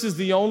you know this is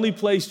the only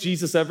place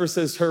Jesus ever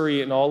says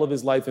hurry in all of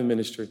his life and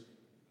ministry?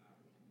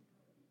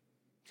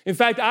 In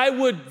fact, I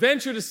would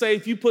venture to say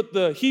if you put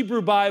the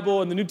Hebrew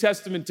Bible and the New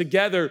Testament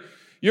together,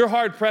 you're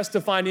hard-pressed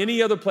to find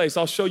any other place.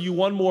 I'll show you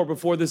one more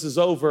before this is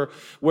over,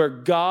 where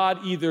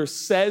God either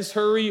says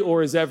hurry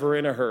or is ever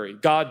in a hurry.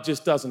 God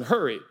just doesn't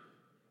hurry.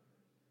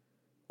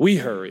 We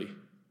hurry.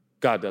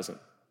 God doesn't.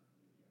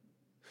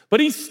 But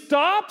he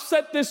stops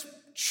at this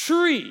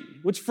tree,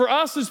 which for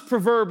us is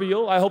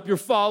proverbial. I hope you're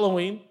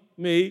following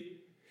me.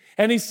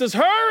 And he says,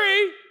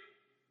 hurry,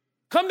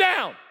 come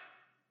down.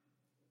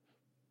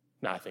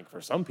 Now, I think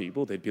for some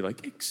people, they'd be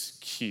like,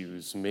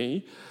 excuse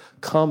me,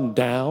 come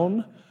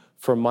down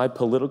from my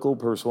political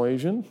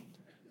persuasion?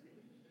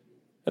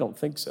 I don't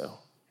think so.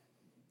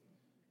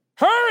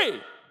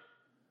 Hurry!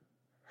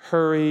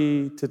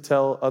 Hurry to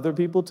tell other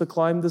people to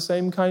climb the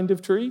same kind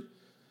of tree?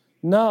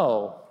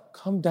 No,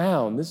 come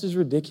down. This is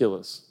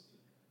ridiculous.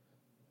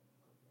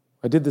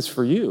 I did this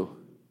for you.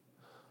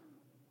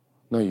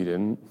 No, you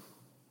didn't.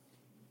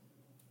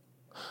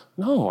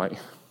 No, I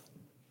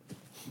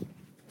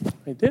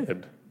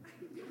did.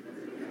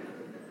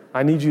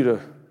 I need you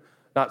to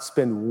not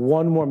spend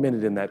one more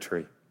minute in that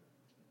tree.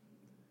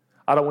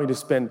 I don't want you to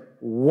spend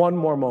one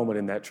more moment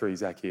in that tree,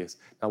 Zacchaeus.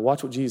 Now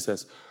watch what Jesus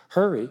says.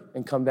 Hurry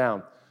and come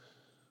down,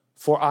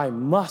 for I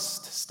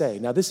must stay.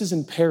 Now this is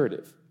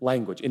imperative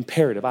language,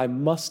 imperative, I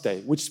must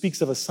stay, which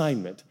speaks of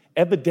assignment.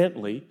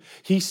 Evidently,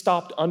 he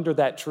stopped under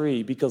that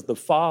tree because the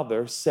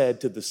father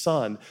said to the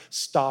son,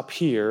 stop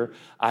here,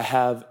 I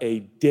have a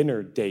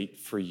dinner date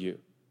for you.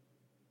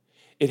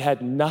 It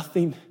had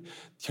nothing,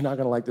 you're not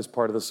gonna like this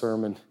part of the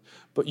sermon,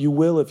 but you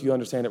will if you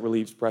understand it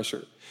relieves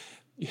pressure.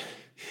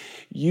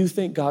 You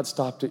think God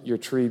stopped at your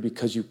tree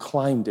because you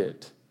climbed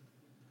it.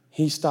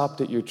 He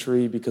stopped at your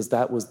tree because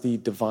that was the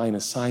divine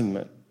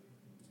assignment,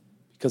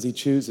 because he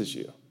chooses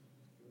you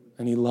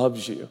and he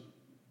loves you.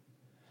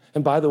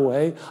 And by the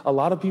way, a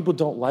lot of people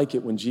don't like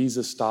it when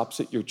Jesus stops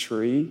at your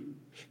tree,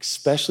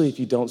 especially if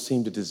you don't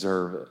seem to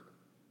deserve it.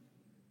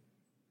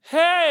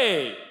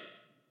 Hey,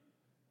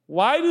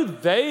 why do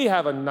they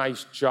have a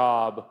nice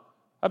job?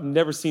 I've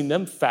never seen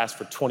them fast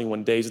for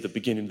 21 days at the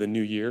beginning of the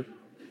new year.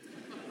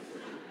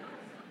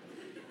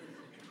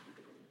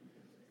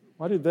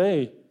 Why do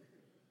they?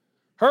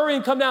 Hurry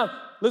and come down.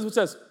 Elizabeth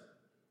says,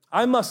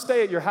 I must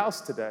stay at your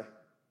house today.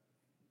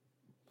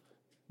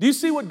 Do you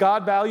see what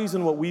God values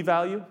and what we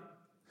value?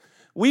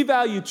 We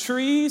value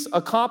trees,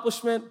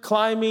 accomplishment,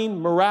 climbing,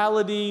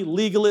 morality,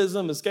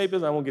 legalism,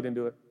 escapism. I won't get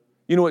into it.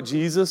 You know what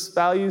Jesus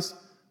values?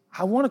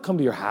 I want to come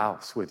to your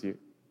house with you.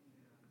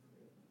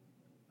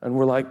 And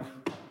we're like,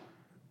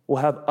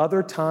 we'll have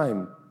other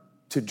time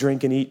to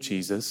drink and eat,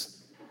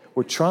 Jesus.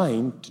 We're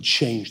trying to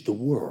change the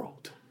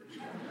world.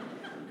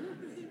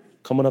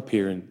 Come on up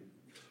here and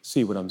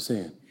see what I'm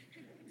saying.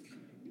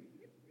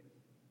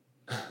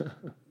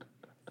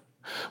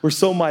 We're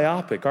so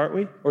myopic, aren't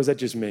we? Or is that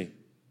just me?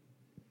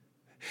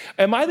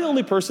 Am I the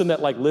only person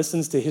that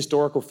listens to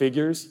historical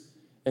figures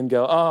and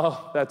go,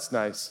 oh, that's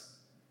nice,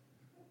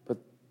 but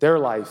their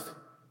life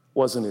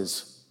wasn't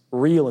as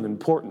real and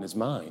important as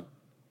mine?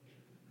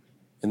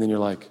 And then you're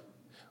like,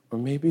 or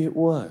maybe it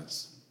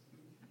was.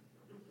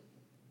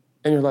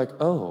 And you're like,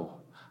 oh,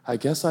 I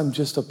guess I'm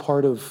just a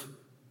part of,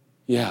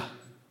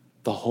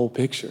 the whole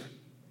picture.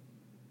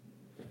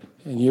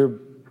 And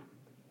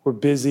we're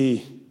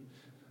busy.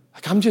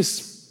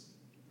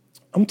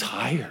 I'm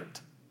tired.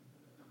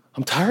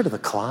 I'm tired of the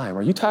climb.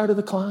 Are you tired of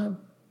the climb?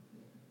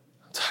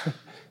 I'm tired.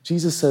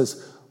 Jesus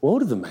says, woe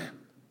to the man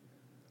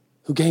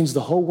who gains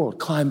the whole world,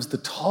 climbs the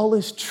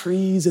tallest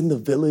trees in the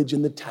village,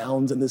 in the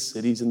towns, in the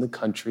cities, in the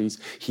countries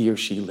he or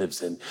she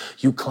lives in.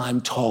 You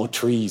climb tall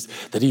trees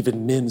that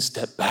even men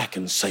step back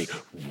and say,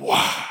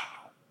 wow,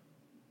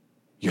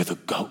 you're the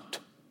goat.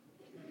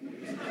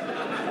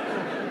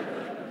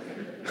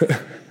 You're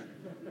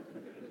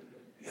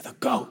the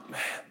goat,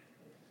 man.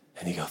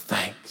 And you go,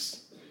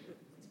 thanks.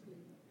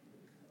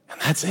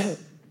 And that's it.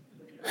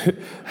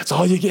 That's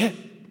all you get.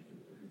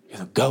 You're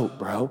the goat,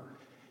 bro.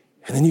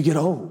 And then you get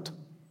old.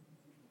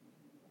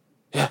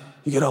 Yeah,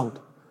 you get old.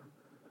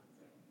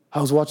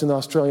 I was watching the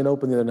Australian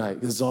Open the other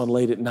night. This is on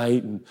late at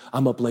night, and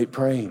I'm up late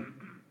praying.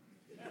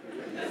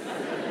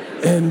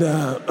 And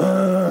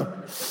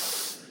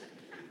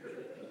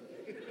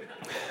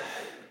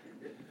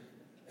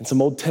some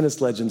old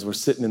tennis legends were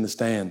sitting in the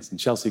stands, and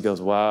Chelsea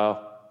goes,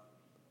 wow.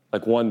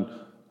 Like one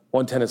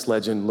tennis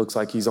legend looks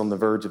like he's on the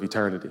verge of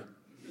eternity.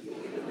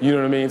 You know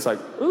what I mean? It's like,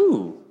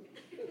 ooh,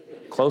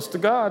 close to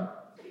God.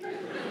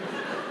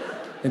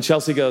 And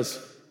Chelsea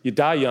goes, you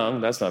die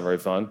young, that's not very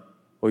fun.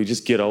 Or you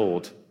just get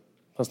old.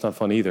 That's not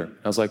fun either.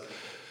 I was like,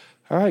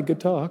 all right, good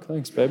talk.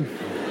 Thanks, babe.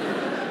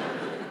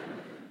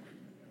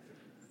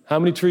 How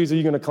many trees are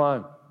you going to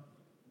climb?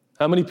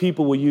 How many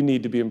people will you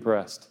need to be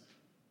impressed?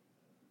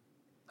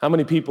 How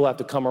many people have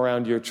to come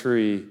around your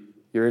tree,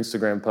 your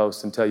Instagram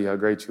post, and tell you how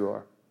great you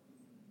are,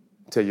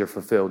 until you're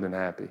fulfilled and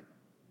happy?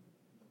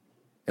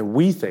 And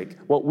we think,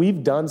 what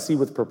we've done, see,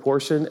 with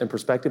proportion and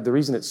perspective, the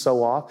reason it's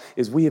so off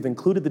is we have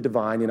included the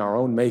divine in our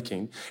own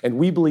making, and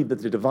we believe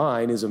that the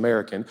divine is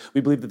American.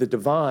 We believe that the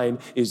divine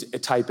is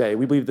type A.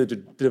 We believe that the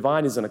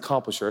divine is an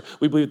accomplisher.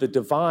 We believe the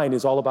divine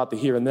is all about the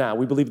here and now.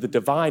 We believe the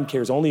divine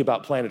cares only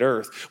about planet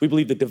Earth. We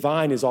believe the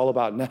divine is all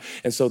about now.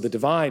 And so the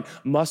divine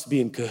must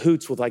be in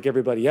cahoots with like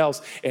everybody else,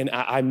 and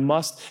I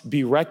must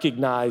be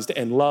recognized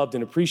and loved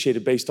and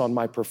appreciated based on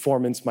my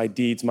performance, my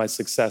deeds, my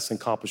success,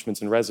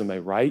 accomplishments, and resume,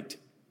 right?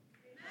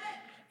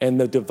 And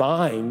the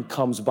divine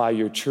comes by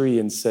your tree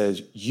and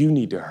says, you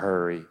need to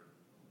hurry.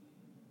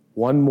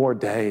 One more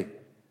day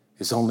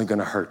is only going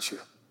to hurt you.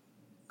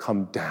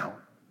 Come down.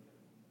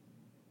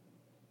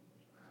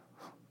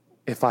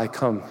 If I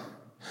come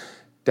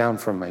down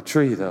from my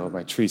tree, though,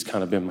 my tree's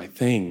kind of been my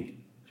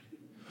thing,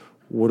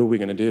 what are we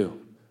going to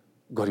do?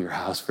 Go to your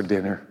house for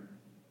dinner?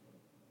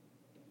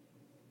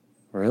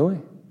 Really?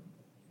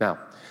 Now,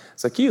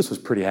 Zacchaeus was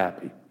pretty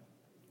happy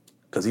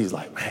because he's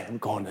like, man, we're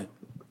going to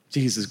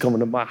Jesus coming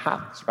to my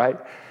house, right?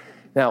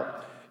 Now,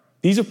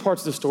 These are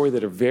parts of the story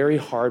that are very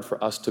hard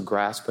for us to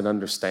grasp and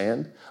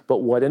understand, but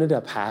what ended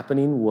up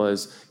happening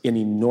was an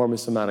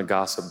enormous amount of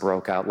gossip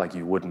broke out like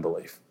you wouldn't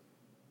believe.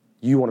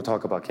 You want to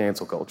talk about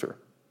cancel culture.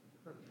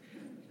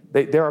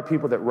 There are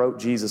people that wrote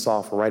Jesus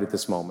off right at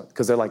this moment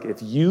because they're like,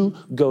 if you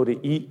go to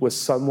eat with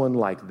someone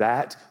like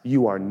that,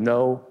 you are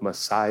no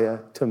Messiah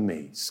to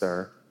me,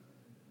 sir,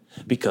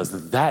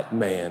 because that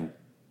man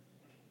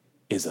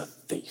is a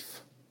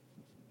thief.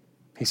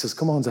 He says,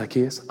 come on,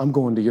 Zacchaeus, I'm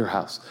going to your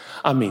house.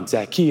 I mean,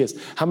 Zacchaeus,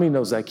 how many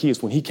know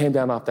Zacchaeus, when he came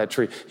down off that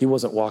tree, he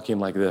wasn't walking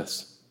like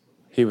this.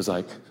 He was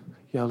like,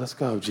 yo, let's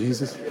go,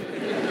 Jesus.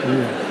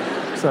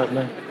 Yeah. What's up,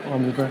 man?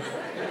 On me, bro.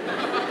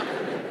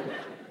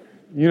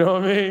 You know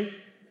what I mean?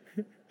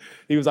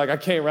 He was like, I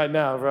can't right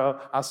now, bro.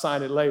 I'll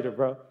sign it later,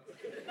 bro.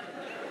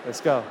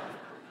 Let's go.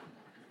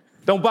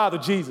 Don't bother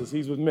Jesus,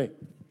 he's with me.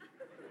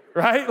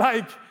 Right?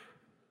 Like,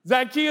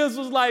 Zacchaeus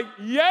was like,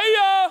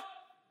 yeah.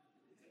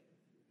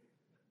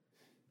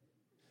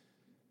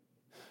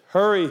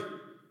 Hurry.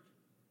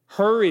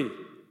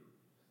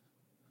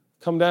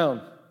 Come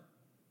down.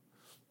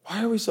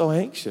 Why are we so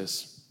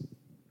anxious?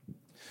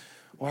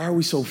 Why are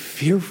we so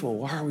fearful?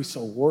 Why are we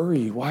so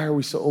worried? Why are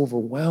we so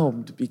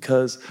overwhelmed?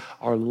 Because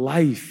our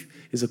life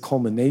is a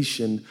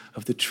culmination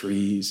of the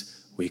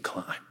trees we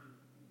climb.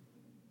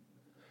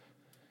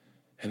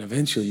 And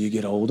eventually you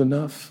get old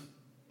enough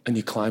and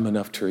you climb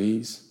enough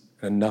trees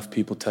and enough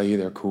people tell you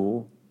they're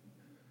cool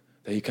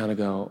that you kind of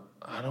go,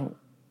 I don't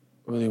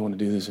really want to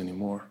do this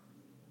anymore.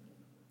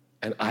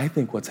 And I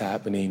think what's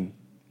happening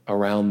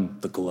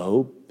around the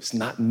globe is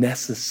not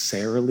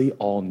necessarily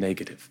all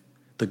negative.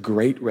 The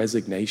Great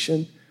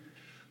Resignation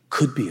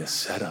could be a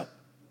setup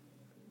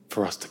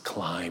for us to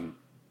climb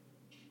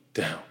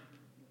down.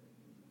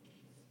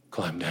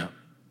 Climb down.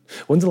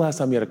 When's the last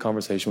time you had a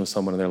conversation with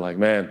someone and they're like,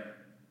 man,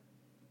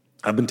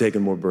 I've been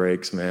taking more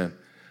breaks, man.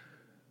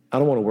 I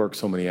don't want to work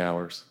so many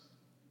hours.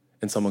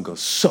 And someone goes,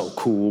 so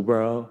cool,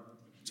 bro.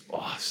 It's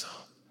awesome.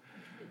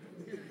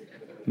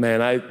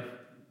 Man, I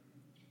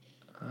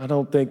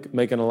don't think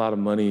making a lot of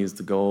money is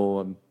the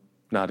goal. I'm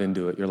not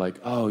into it. You're like,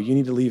 oh, you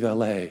need to leave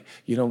LA.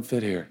 You don't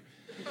fit here.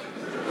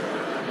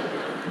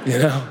 You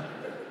know?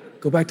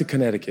 Go back to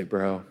Connecticut,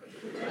 bro.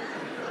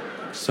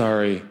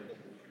 Sorry,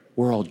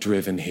 we're all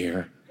driven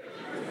here.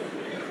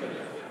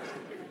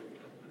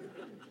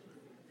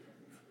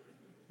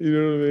 You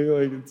know what I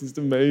mean? Like, it's just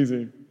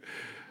amazing.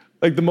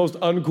 Like, the most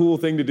uncool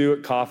thing to do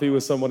at coffee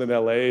with someone in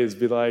LA is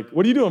be like,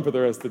 what are you doing for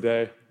the rest of the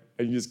day?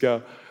 And you just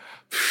go,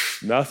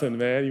 nothing,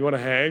 man. You want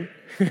to hang?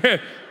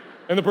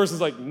 And the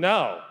person's like,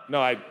 no,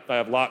 I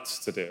have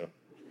lots to do.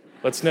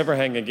 Let's never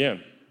hang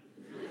again.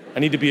 I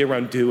need to be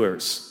around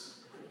doers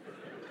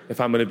if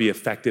I'm going to be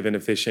effective and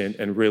efficient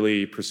and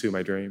really pursue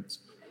my dreams.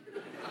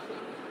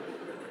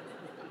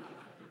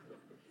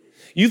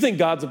 You think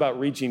God's about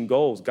reaching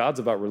goals. God's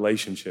about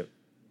relationship.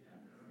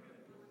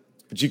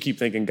 But you keep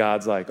thinking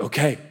God's like,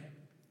 okay,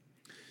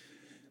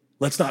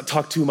 let's not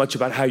talk too much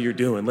about how you're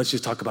doing. Let's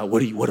just talk about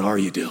what are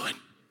you doing?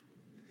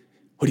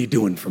 What are you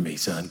doing for me,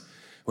 son?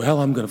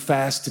 Well, I'm going to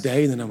fast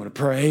today, and then I'm going to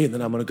pray, and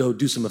then I'm going to go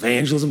do some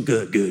evangelism.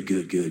 Good.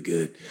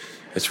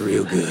 That's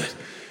real good.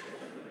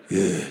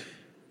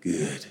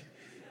 Good.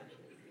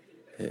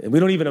 And we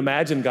don't even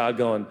imagine God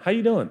going, how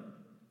you doing?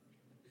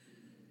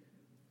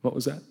 What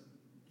was that?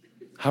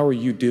 How are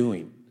you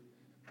doing?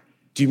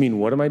 Do you mean,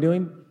 what am I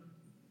doing?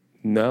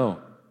 No.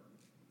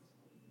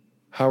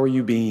 How are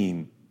you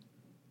being?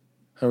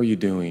 How are you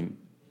doing?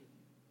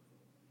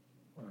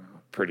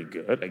 Pretty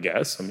good, I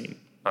guess. I mean,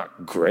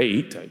 not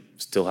great. I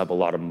still have a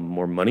lot of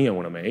more money I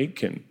want to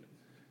make. And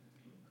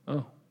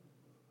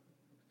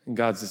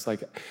God's just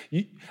like,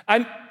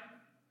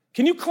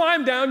 can you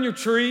climb down your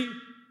tree?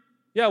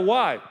 Yeah,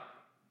 why?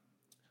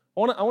 I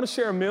want to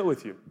share a meal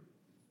with you.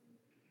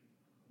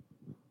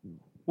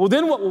 Well,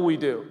 then what will we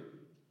do?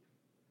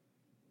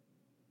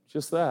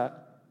 Just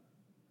that.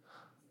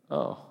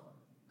 Oh.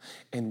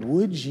 And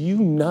would you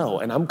know,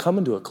 and I'm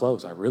coming to a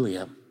close, I really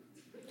am.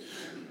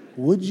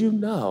 Would you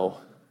know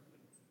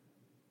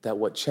that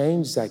what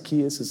changed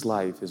Zacchaeus'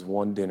 life is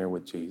one dinner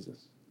with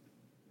Jesus?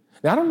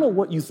 Now, I don't know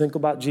what you think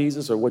about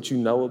Jesus or what you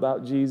know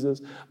about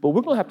Jesus, but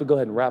we're going to have to go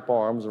ahead and wrap our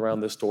arms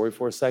around this story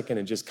for a second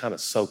and just kind of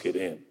soak it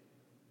in.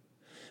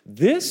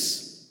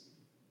 This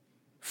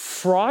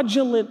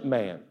fraudulent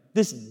man,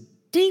 this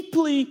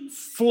deeply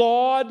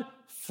flawed,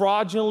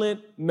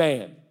 fraudulent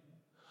man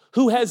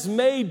who has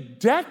made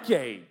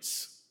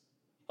decades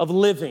of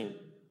living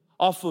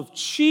off of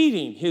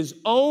cheating his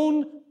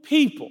own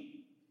people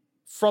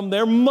from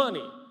their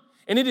money.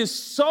 And it is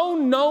so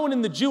known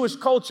in the Jewish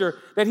culture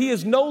that he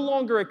is no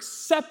longer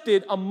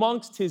accepted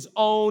amongst his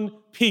own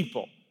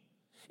people.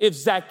 If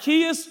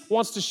Zacchaeus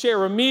wants to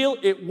share a meal,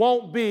 it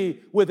won't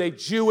be with a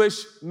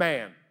Jewish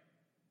man,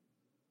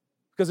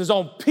 because his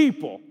own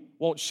people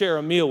won't share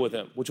a meal with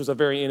him, which was a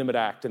very intimate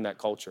act in that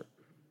culture.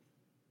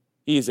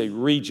 He is a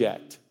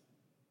reject.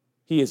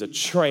 He is a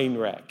train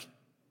wreck.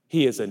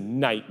 He is a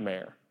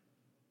nightmare.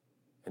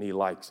 And he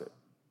likes it.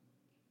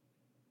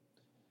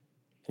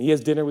 And he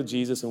has dinner with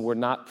Jesus, and we're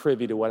not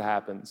privy to what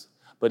happens.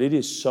 but it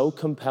is so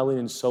compelling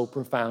and so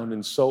profound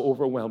and so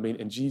overwhelming,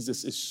 and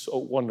Jesus is so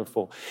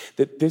wonderful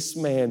that this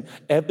man,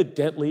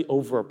 evidently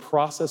over a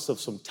process of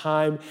some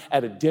time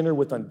at a dinner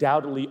with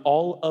undoubtedly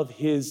all of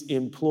his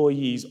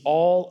employees,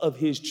 all of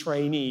his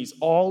trainees,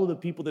 all of the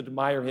people that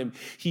admire him,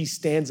 he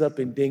stands up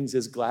and dings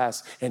his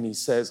glass and he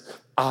says,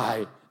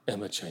 I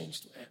am a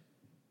changed man.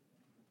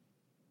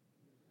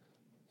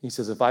 He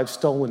says, if I've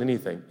stolen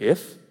anything,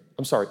 if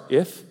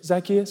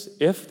Zacchaeus,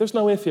 there's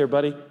no if here,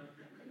 buddy.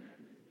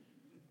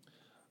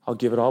 I'll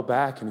give it all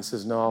back. And he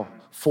says, no,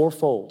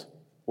 fourfold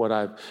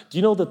do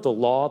you know that the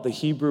law, the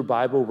Hebrew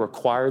Bible,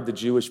 required the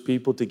Jewish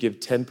people to give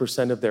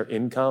 10% of their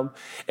income?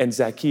 And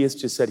Zacchaeus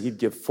just said he'd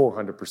give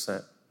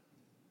 400%.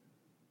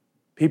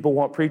 People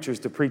want preachers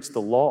to preach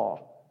the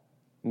law.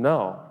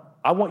 No,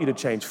 I want you to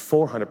change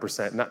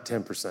 400%, not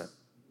 10%.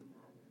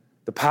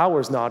 The power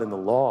is not in the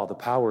law. The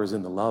power is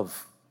in the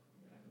love.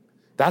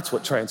 That's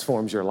what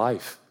transforms your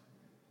life.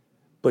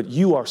 But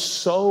you are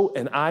so,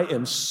 and I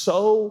am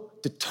so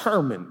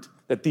determined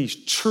that these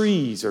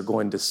trees are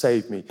going to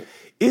save me.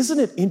 Isn't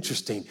it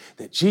interesting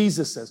that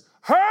Jesus says,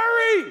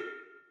 hurry,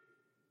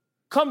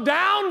 come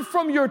down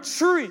from your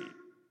tree.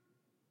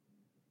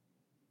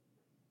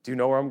 Do you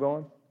know where I'm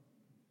going?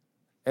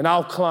 And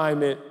I'll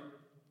climb it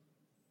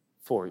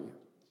for you.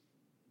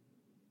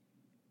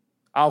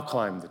 I'll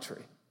climb the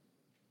tree.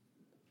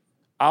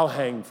 I'll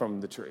hang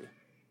from the tree.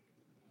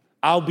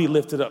 I'll be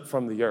lifted up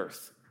from the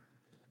earth.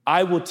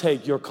 I will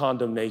take your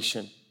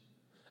condemnation.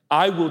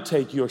 I will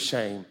take your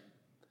shame.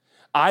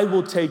 I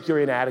will take your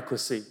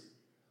inadequacy.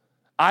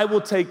 I will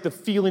take the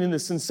feeling and the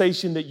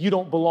sensation that you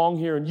don't belong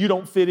here and you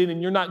don't fit in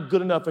and you're not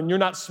good enough and you're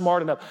not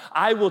smart enough.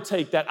 I will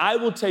take that. I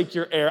will take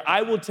your error.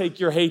 I will take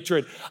your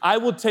hatred. I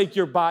will take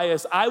your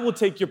bias. I will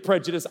take your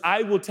prejudice.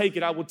 I will take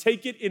it. I will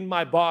take it in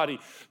my body.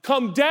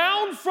 Come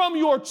down from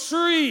your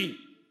tree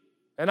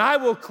and I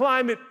will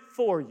climb it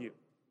for you.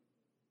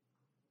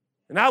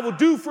 And I will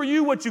do for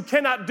you what you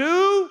cannot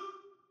do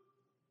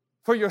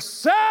for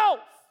yourself.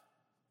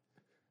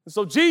 And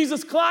so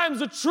Jesus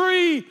climbs a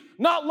tree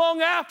not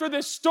long after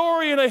this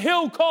story in a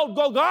hill called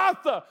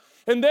Golgotha.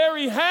 And there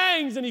he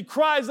hangs and he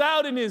cries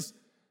out in his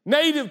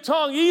native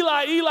tongue,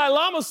 Eli, Eli,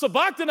 lama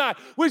sabachthani,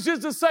 which is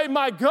to say,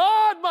 my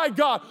God,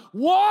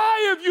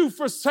 why have you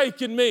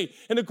forsaken me?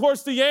 And of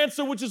course, the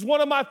answer, which is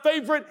one of my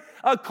favorite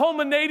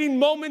culminating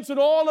moments in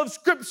all of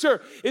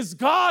Scripture, is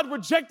God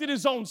rejected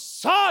his own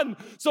son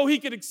so he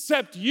could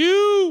accept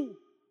you.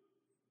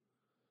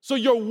 So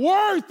your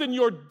worth and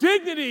your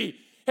dignity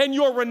and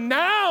your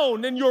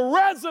renown and your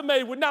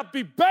resume would not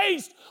be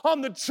based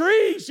on the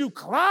trees you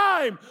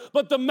climb,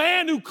 but the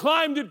man who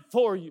climbed it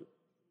for you.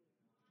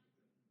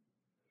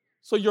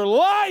 So your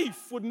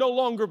life would no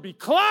longer be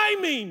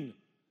climbing.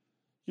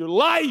 Your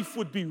life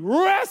would be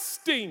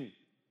resting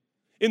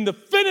in the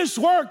finished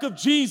work of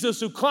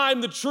Jesus who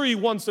climbed the tree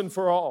once and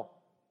for all.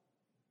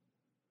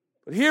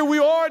 But here we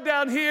are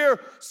down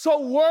here,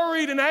 so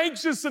worried and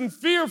anxious and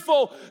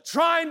fearful,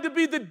 trying to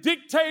be the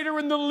dictator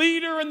and the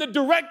leader and the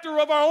director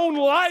of our own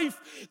life,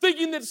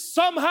 thinking that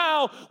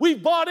somehow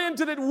we've bought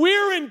into that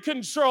we're in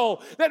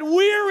control, that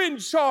we're in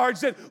charge,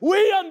 that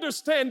we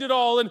understand it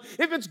all. And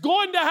if it's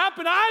going to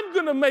happen, I'm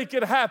going to make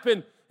it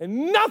happen.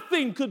 And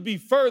nothing could be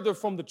further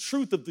from the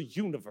truth of the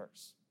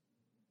universe.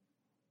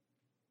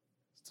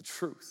 It's the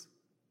truth.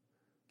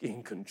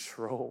 In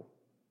control.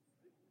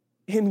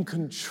 In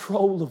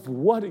control of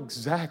what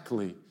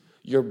exactly?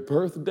 Your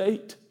birth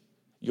date,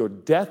 your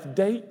death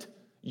date,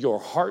 your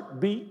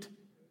heartbeat,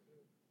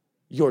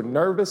 your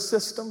nervous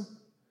system,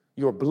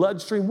 your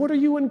bloodstream. What are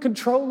you in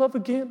control of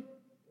again?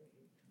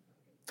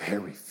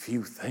 Very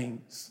few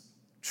things,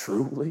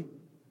 truly.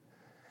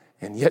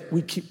 And yet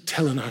we keep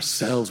telling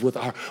ourselves with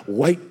our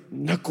white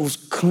knuckles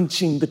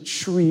clenching the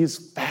tree as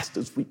fast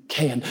as we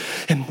can.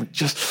 And we're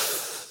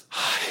just,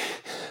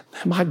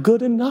 am I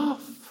good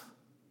enough?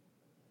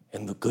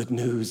 And the good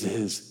news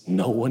is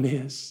no one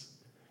is.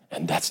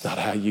 And that's not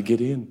how you get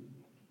in.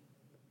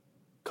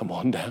 Come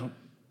on down.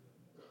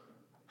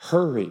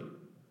 Hurry.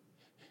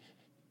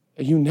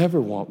 You never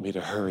want me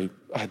to hurry.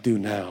 I do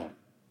now.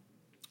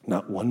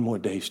 Not one more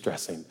day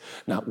stressing,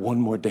 not one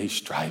more day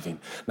striving,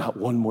 not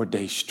one more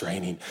day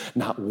straining,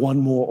 not one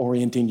more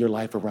orienting your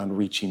life around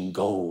reaching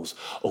goals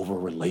over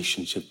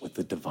relationship with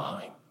the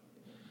divine.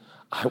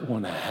 I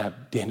want to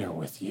have dinner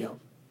with you.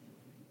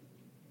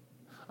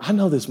 I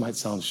know this might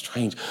sound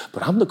strange,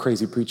 but I'm the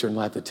crazy preacher in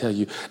life to tell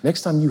you,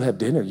 next time you have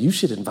dinner, you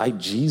should invite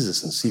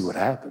Jesus and see what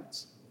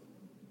happens.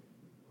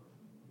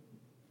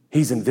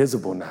 He's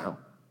invisible now.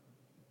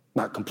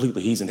 Not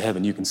completely, he's in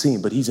heaven, you can see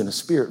him, but he's in a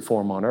spirit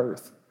form on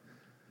earth.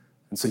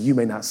 And so you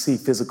may not see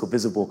physical,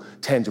 visible,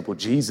 tangible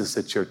Jesus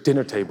at your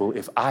dinner table.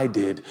 If I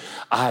did,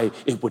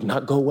 it would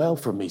not go well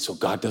for me. So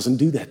God doesn't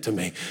do that to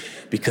me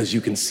because you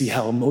can see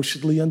how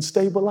emotionally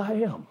unstable I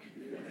am.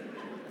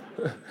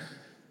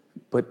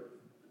 But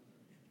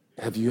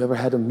have you ever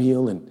had a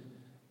meal and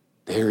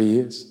there he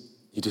is?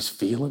 You just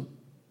feel him?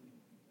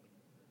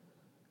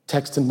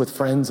 Texting with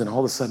friends and all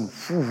of a sudden,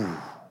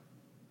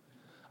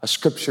 a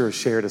scripture is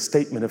shared, a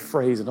statement, a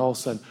phrase, and all of a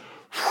sudden,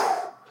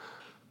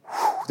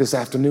 This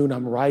afternoon,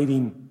 I'm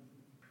writing.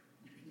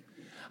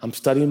 I'm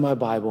studying my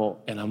Bible,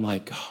 and I'm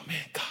like, oh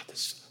man, God,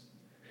 this.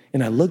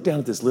 And I look down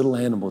at this little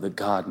animal that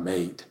God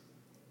made,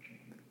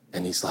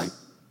 and he's like,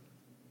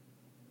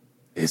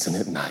 isn't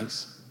it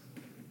nice?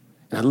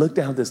 And I look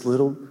down at this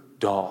little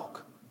dog,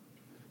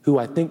 who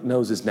I think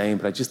knows his name,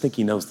 but I just think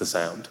he knows the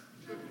sound.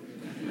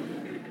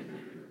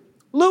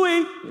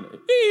 Louie,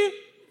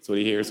 that's what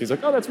he hears. He's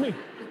like, oh, that's me.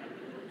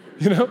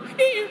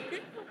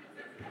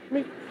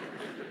 Me.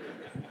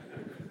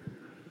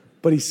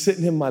 But he's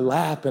sitting in my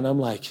lap, and I'm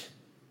like,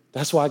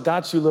 that's why I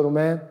got you, little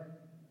man.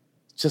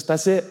 Just,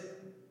 that's it.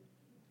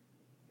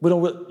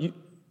 You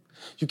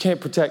can't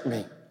protect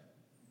me.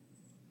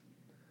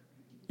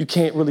 You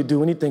can't really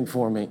do anything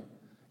for me.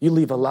 You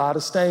leave a lot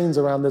of stains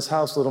around this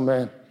house, little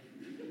man.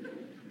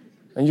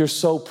 And you're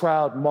so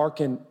proud,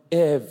 marking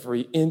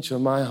every inch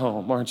of my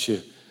home, aren't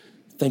you?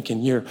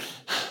 Thinking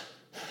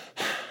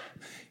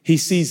he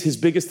sees his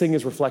biggest thing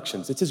is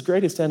reflections. It's his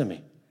greatest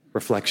enemy,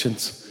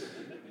 reflections.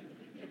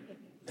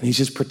 And he's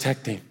just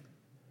protecting.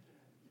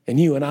 And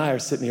you and I are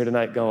sitting here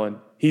tonight going,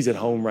 he's at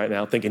home right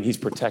now thinking he's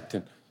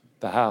protecting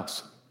the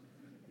house.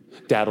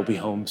 Dad will be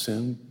home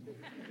soon.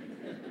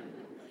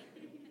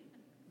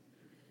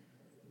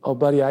 Oh,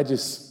 buddy, I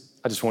just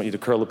want you to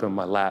curl up in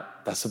my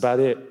lap. That's about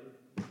it.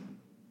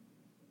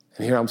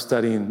 And here I'm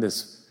studying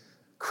this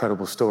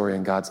incredible story,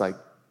 and God's like,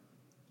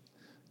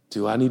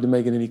 do I need to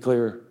make it any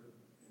clearer?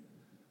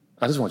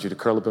 I just want you to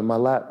curl up in my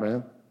lap,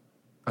 man.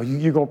 Are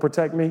you gonna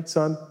protect me,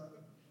 son?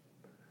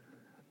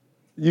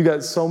 You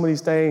got so many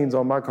stains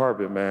on my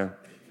carpet, man.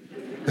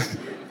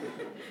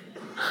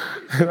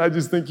 And I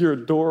just think you're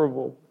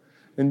adorable.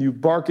 And you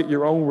bark at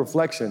your own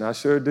reflection. I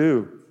sure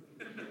do.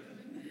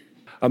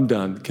 I'm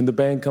done. Can the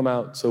band come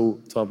out so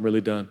I'm really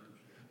done?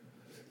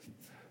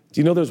 Do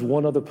you know there's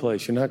one other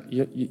place? You're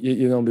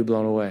gonna be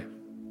blown away.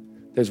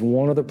 There's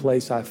one other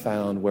place I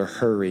found where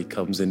hurry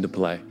comes into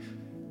play.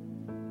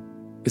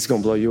 It's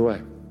gonna blow you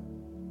away.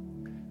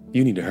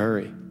 You need to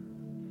hurry.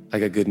 I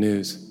got good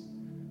news.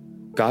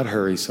 God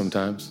hurries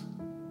sometimes.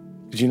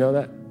 Did you know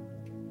that?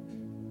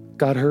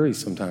 God hurries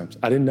sometimes.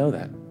 I didn't know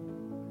that.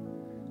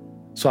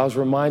 So I was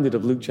reminded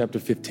of Luke chapter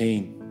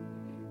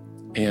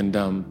 15. And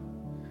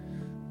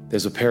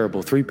there's a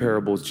parable, 3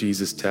 parables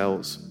Jesus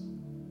tells.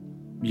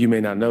 You may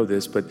not know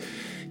this, but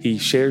he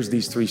shares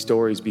these 3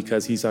 stories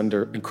because he's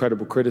under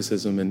incredible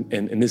criticism,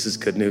 and this is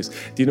good news.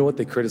 Do you know what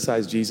they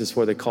criticized Jesus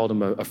for? They called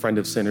him a friend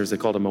of sinners. They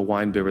called him a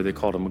wine bibber. They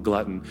called him a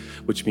glutton,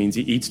 which means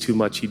he eats too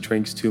much, he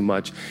drinks too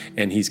much,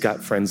 and he's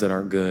got friends that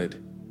aren't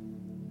good.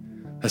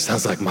 That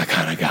sounds like my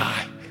kind of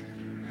guy.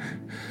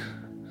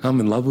 I'm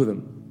in love with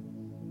him.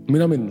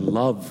 I'm in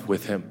love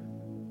with him.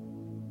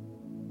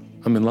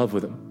 I'm in love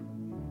with him.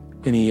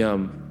 And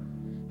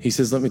he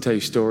says, let me tell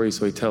you stories.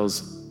 So he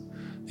tells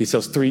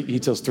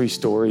 3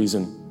 stories,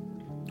 and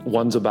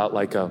one's about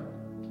like a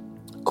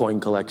coin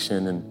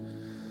collection, and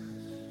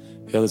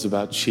the other's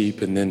about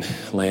sheep and then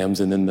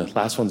lambs, and then the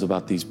last one's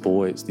about these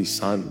boys, these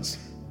sons.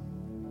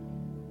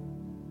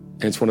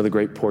 And it's one of the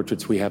great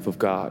portraits we have of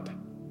God.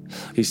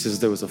 He says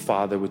there was a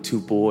father with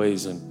 2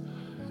 boys, and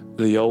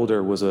the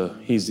older was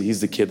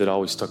he's the kid that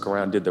always stuck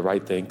around, did the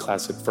right thing,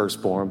 classic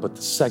firstborn. But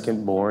the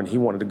secondborn, he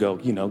wanted to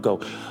go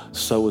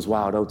sow his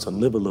wild oats and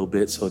live a little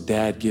bit. So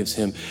dad gives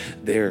him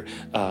their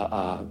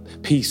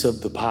piece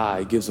of the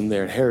pie, gives them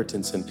their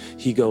inheritance. And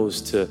he goes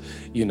to,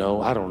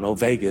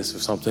 Vegas or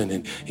something.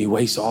 And he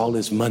wastes all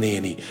his money,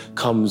 and he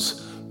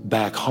comes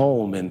back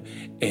home. And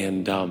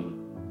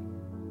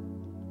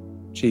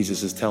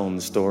Jesus is telling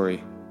the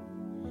story.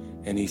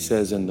 And he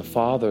says, and the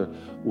father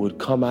would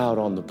come out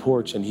on the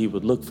porch, and he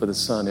would look for the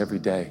son every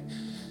day,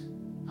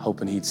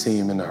 hoping he'd see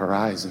him in the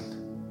horizon.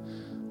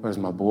 Where's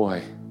my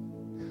boy?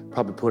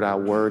 Probably put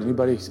out word.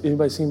 Anybody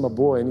seen my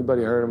boy?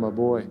 Anybody heard of my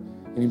boy?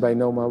 Anybody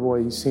know my boy?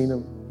 You seen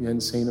him? You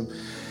hadn't seen him?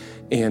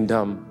 And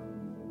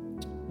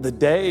the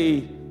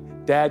day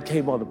dad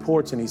came on the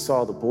porch and he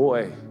saw the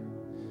boy,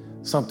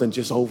 something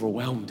just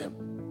overwhelmed him.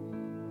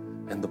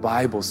 And the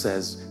Bible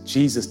says,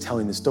 Jesus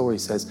telling the story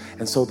says,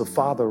 and so the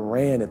father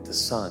ran at the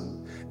son.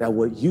 Now,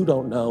 what you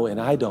don't know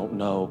and I don't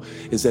know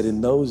is that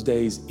in those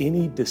days,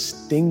 any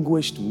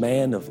distinguished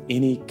man of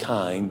any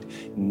kind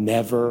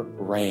never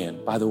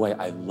ran. By the way,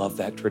 I love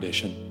that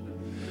tradition.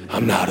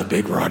 I'm not a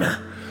big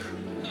runner.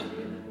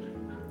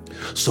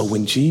 So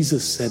when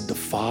Jesus said the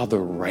father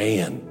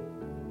ran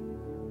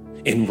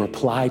in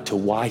reply to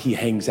why he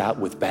hangs out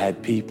with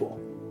bad people,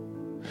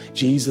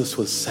 Jesus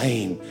was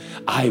saying,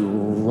 I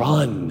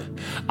run,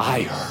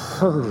 I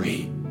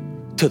hurry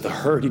to the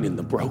hurting and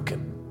the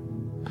broken.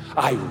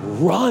 I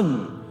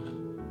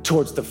run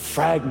towards the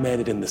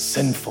fragmented and the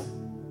sinful.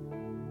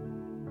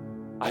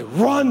 I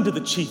run to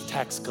the chief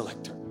tax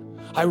collector.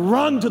 I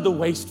run to the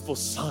wasteful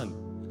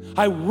son.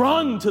 I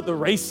run to the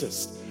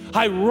racist.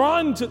 I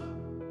run to...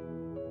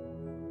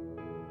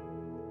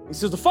 He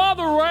says, the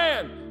father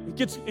ran.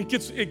 It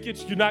gets,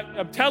 you're not,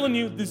 I'm telling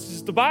you, this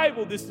is the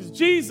Bible, this is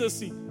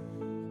Jesus.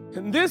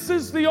 And this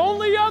is the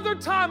only other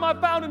time I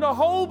found in the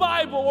whole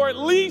Bible, or at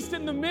least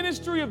in the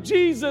ministry of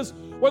Jesus,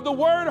 where the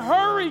word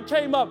hurry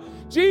came up.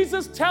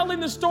 Jesus telling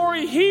the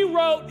story he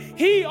wrote,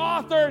 he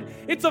authored.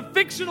 It's a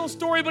fictional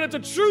story, but it's a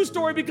true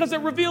story because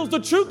it reveals the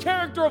true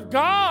character of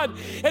God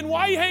and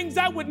why he hangs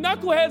out with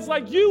knuckleheads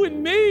like you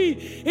and me.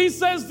 He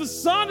says the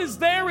son is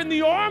there in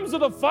the arms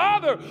of the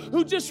father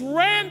who just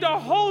ran to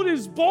hold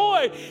his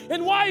boy.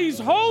 And while he's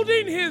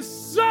holding his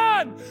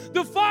son,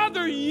 the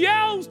father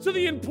yells to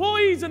the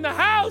employees in the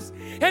house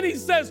and he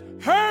says,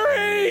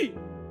 hurry!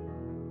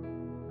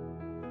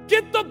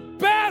 Get the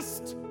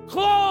best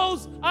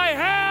clothes I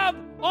have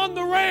on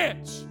the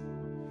ranch.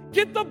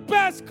 Get the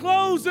best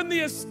clothes in the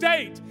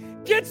estate.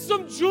 Get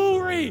some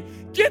jewelry.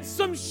 Get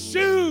some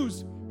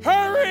shoes.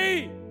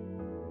 Hurry!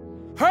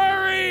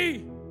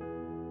 Hurry!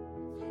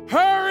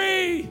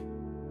 Hurry!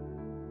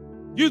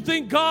 You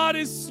think God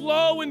is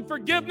slow in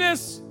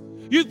forgiveness?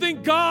 You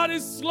think God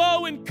is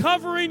slow in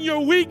covering your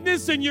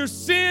weakness and your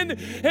sin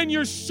and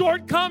your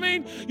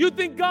shortcoming? You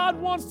think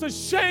God wants to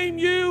shame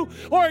you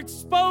or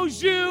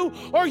expose you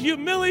or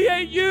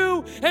humiliate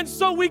you? And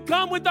so we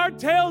come with our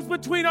tails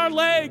between our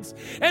legs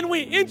and we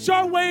inch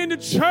our way into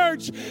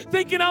church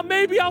thinking,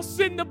 maybe I'll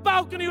sit in the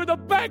balcony or the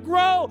back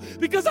row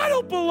because I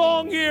don't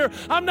belong here.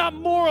 I'm not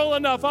moral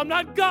enough. I'm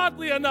not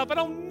godly enough. I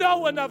don't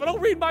know enough. I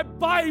don't read my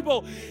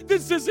Bible.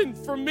 This isn't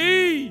for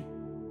me.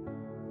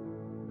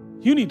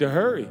 You need to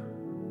hurry.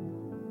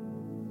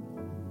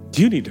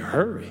 You need to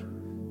hurry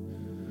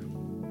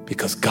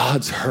because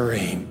God's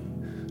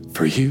hurrying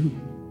for you.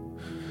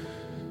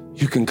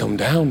 You can come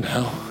down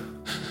now.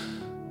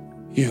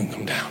 You can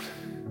come down.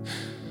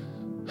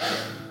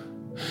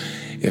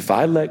 If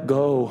I let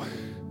go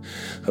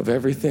of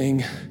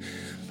everything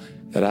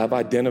that I've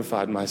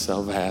identified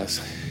myself as,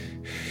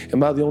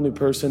 am I the only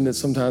person that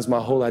sometimes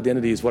my whole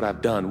identity is what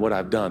I've done,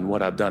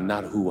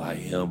 not who I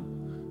am?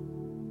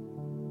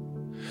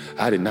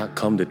 I did not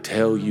come to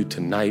tell you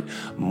tonight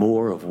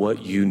more of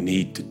what you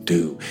need to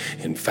do.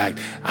 In fact,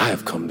 I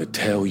have come to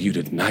tell you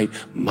tonight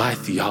my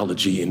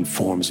theology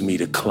informs me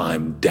to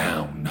climb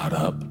down, not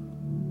up.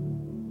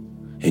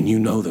 And you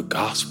know the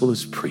gospel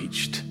is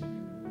preached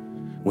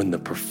when the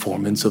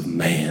performance of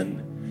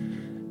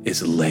man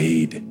is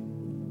laid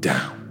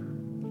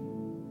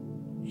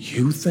down.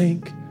 You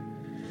think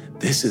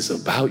this is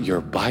about your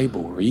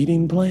Bible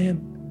reading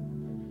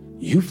plan?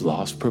 You've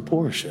lost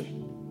proportion.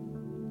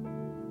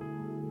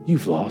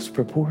 You've lost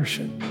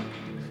proportion.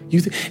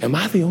 Am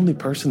I the only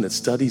person that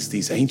studies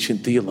these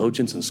ancient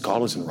theologians and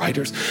scholars and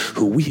writers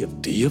who we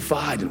have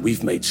deified and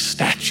we've made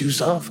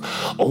statues of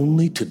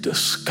only to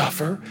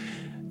discover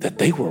that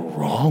they were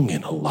wrong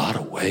in a lot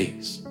of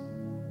ways?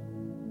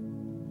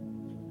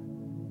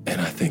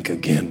 And I think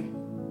again,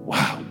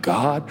 wow,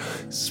 God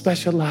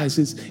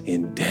specializes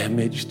in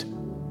damaged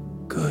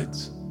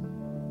goods.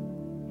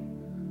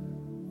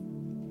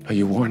 Are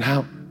you worn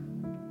out?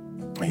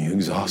 Are you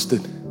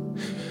exhausted?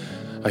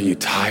 Are you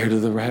tired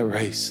of the rat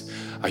race?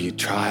 Are you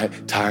tired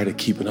of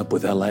keeping up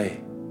with LA?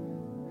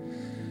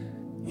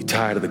 You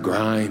tired of the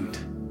grind?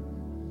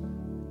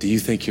 Do you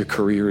think your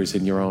career is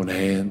in your own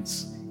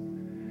hands?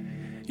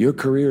 Your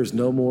career is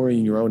no more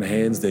in your own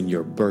hands than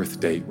your birth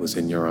date was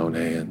in your own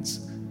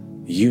hands.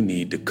 You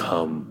need to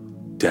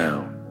come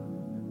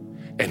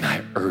down. And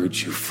I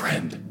urge you,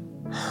 friend,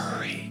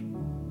 hurry.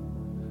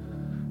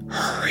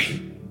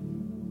 Hurry.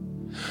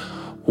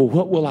 Well,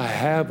 what will I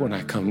have when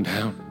I come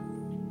down?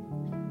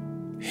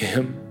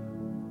 Him.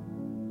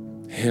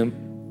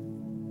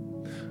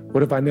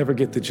 What if I never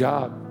get the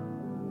job?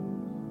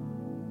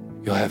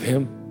 You'll have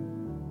him.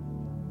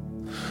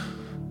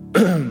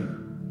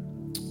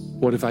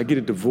 What if I get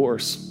a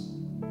divorce?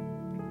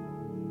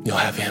 You'll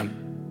have him.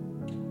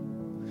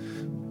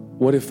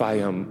 What if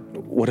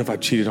I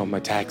cheated on my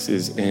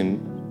taxes and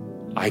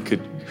I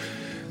could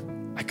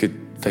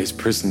face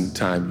prison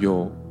time?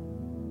 You'll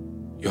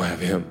have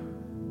him.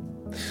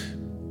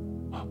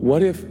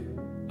 What if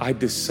I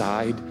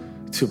decide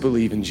to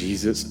believe in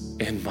Jesus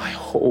and my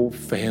whole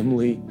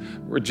family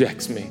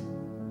rejects me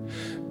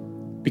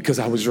because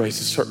I was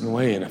raised a certain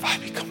way, and if I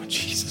become a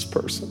Jesus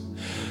person,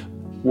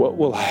 what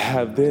will I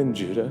have then,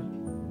 Judah?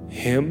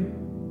 Him?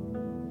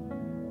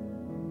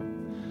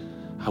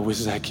 I wish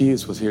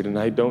Zacchaeus was here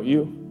tonight, don't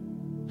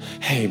you?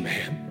 Hey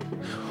man,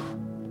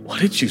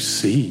 what did you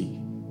see?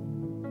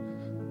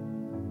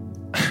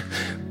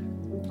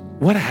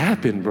 What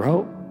happened,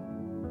 bro?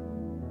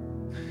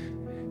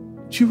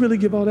 Did you really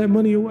give all that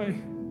money away?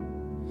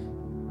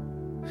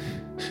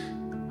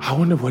 I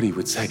wonder what he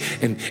would say.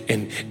 And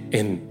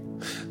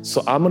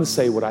so I'm going to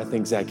say what I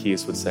think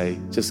Zacchaeus would say,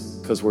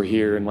 just because we're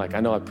here. And I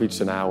know I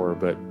preached an hour,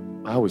 but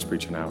I always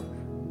preach an hour.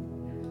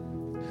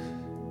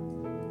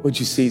 What'd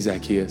you see,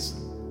 Zacchaeus?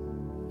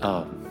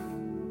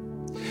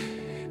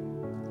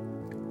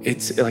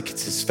 It's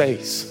his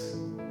face.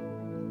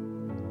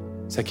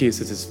 Zacchaeus,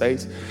 it's his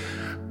face.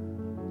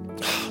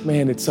 Oh,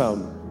 man,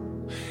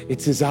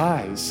 it's his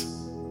eyes.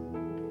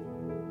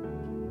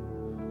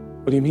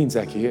 What do you mean,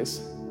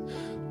 Zacchaeus?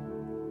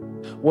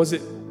 Was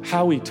it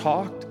how he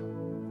talked?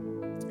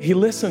 He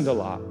listened a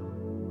lot.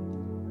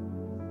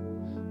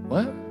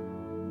 What?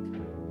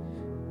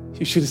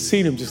 You should have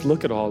seen him just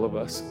look at all of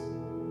us.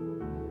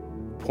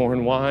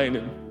 pouring wine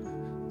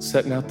and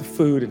setting out the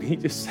food, and he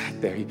just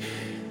sat there.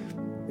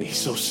 He's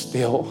so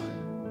still,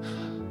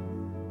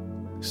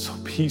 so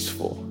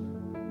peaceful,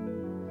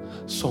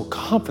 so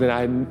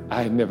confident.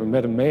 I had never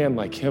met a man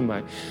like him.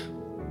 I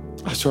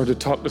started to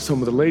talk to some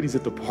of the ladies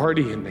at the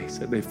party, and they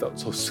said they felt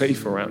so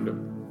safe around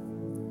him.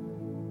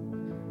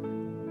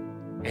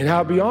 And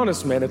I'll be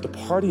honest, man, at the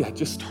party, I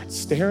just started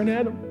staring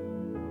at him.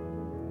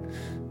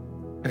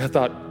 And I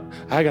thought,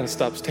 I gotta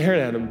stop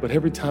staring at him. But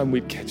every time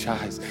we'd catch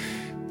eyes,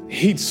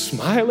 he'd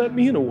smile at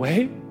me in a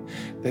way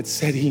that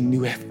said he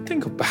knew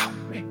everything about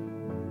me.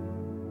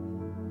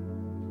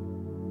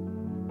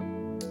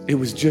 It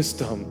was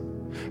just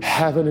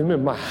having him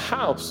in my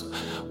house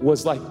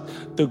was like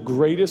the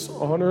greatest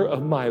honor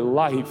of my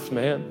life,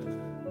 man.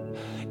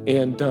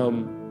 And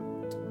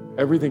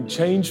everything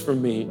changed for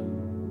me.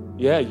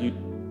 Yeah,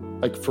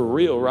 like for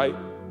real, right?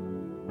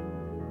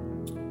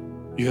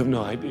 You have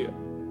no idea.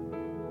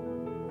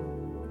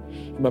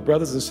 My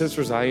brothers and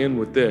sisters, I end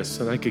with this,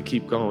 and I could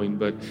keep going,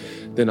 but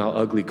then I'll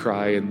ugly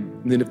cry.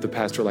 And then if the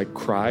pastor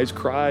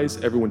cries,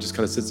 everyone just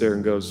kind of sits there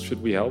and goes,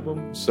 should we help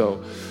him?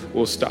 So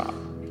we'll stop.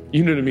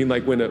 You know what I mean?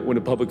 Like when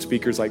a public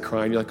speaker's like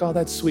crying, you're like, oh,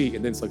 that's sweet.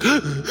 And then it's like,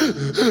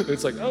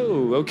 it's like,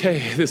 oh,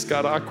 okay, this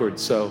got awkward.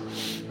 So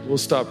we'll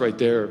stop right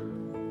there.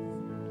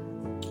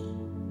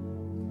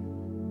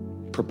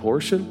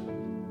 Proportion?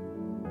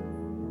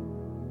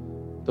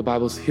 The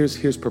Bible,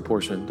 here's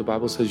proportion. The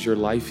Bible says your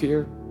life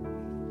here,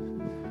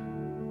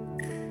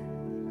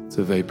 it's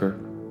a vapor.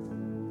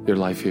 Your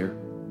life here.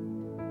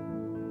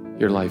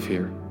 Your life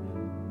here.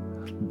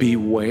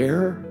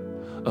 Beware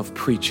of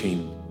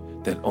preaching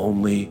that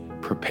only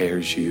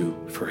prepares you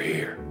for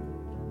here.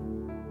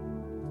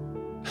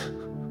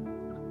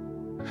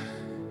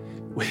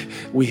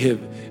 We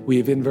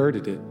have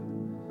inverted it.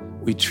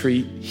 We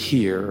treat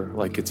here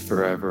like it's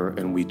forever,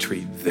 and we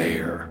treat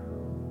there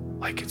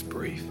like it's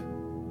brief.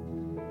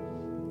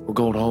 We're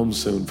going home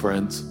soon,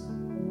 friends.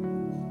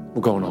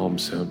 We're going home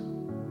soon.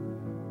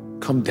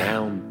 Come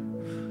down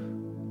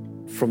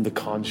from the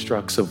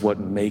constructs of what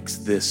makes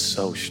this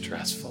so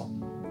stressful.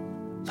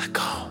 Let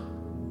go.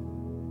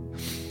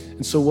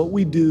 And so what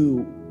we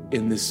do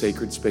in this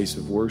sacred space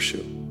of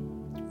worship,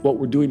 what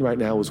we're doing right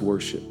now is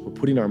worship. We're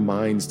putting our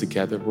minds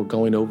together. We're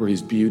going over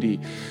his beauty.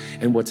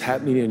 And what's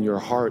happening in your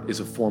heart is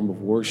a form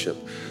of worship.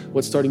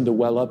 What's starting to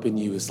well up in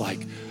you is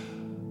like,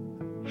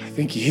 I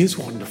think he is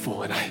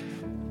wonderful, and I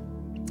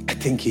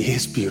think he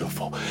is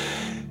beautiful.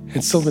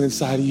 And something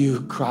inside of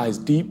you cries,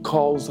 deep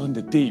calls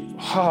unto deep.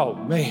 Oh,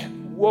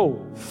 man,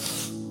 whoa.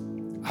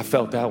 I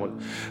felt that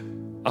one.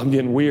 I'm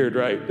getting weird,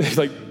 right?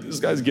 Like, this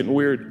guy's getting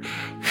weird.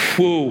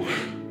 Whoa.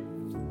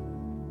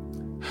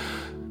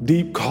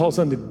 Deep calls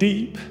unto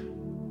deep.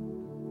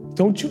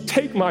 Don't you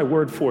take my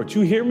word for it.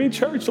 You hear me,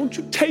 church? Don't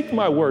you take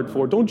my word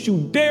for it. Don't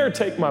you dare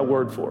take my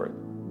word for it.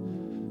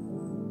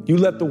 You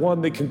let the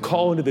one that can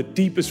call into the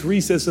deepest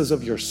recesses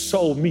of your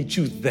soul meet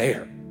you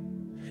there.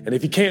 And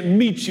if he can't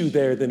meet you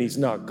there, then he's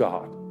not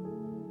God.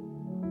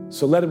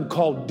 So let him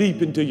call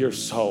deep into your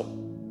soul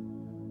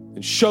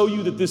and show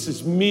you that this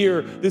is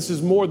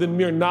more than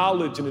mere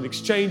knowledge and an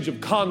exchange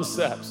of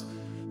concepts,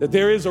 that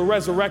there is a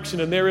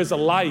resurrection and there is a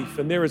life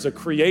and there is a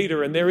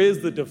creator and there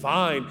is the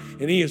divine,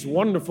 and he is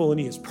wonderful and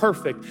he is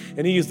perfect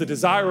and he is the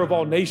desire of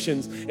all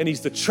nations and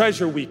he's the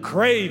treasure we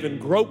crave and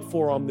grope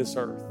for on this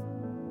earth.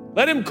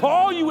 Let him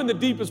call you in the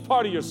deepest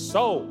part of your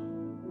soul.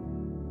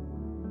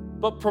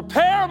 But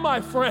prepare, my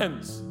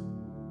friends,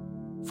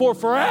 for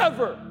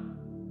forever.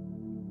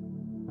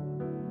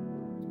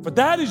 For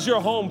that is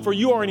your home, for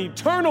you are an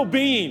eternal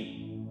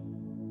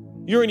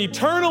being. You're an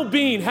eternal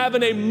being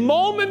having a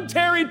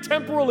momentary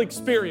temporal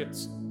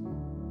experience.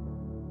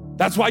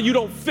 That's why you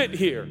don't fit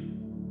here.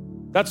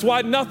 That's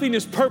why nothing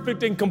is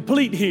perfect and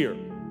complete here.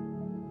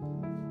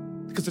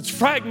 Because it's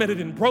fragmented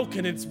and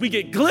broken, and we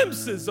get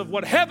glimpses of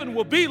what heaven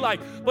will be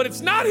like, but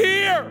it's not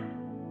here.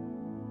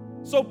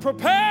 So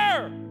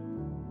prepare.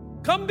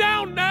 Come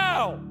down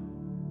now.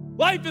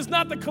 Life is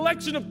not the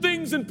collection of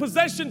things and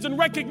possessions and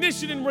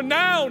recognition and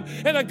renown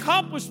and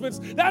accomplishments.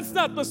 That's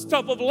not the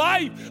stuff of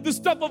life. The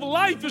stuff of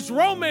life is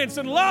romance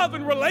and love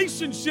and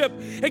relationship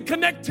and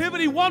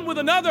connectivity one with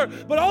another,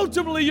 but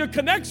ultimately your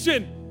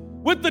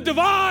connection with the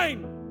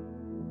divine.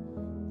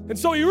 And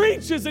so he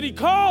reaches and he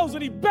calls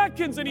and he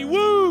beckons and he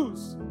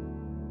woos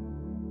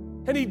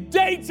and he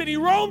dates and he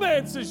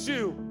romances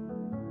you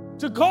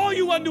to call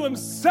you unto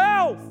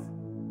himself.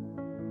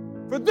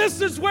 For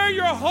this is where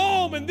you're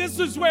home and this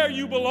is where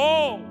you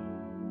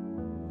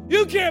belong.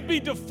 You can't be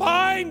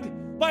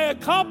defined by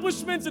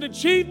accomplishments and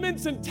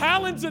achievements and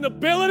talents and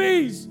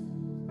abilities.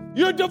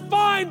 You're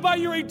defined by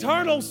your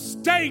eternal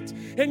state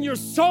and your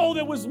soul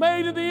that was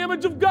made in the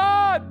image of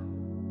God.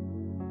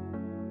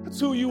 That's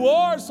who you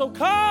are. So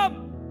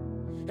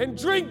come and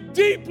drink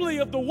deeply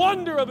of the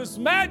wonder of his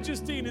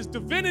majesty and his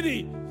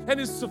divinity and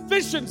his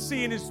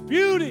sufficiency and his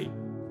beauty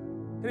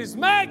and his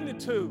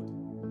magnitude.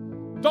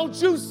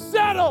 Don't you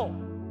settle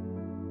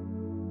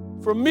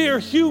for mere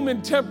human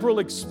temporal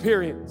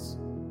experience.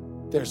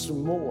 There's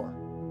some more.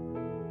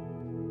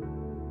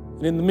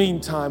 And in the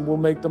meantime, we'll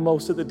make the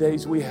most of the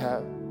days we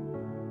have.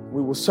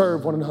 We will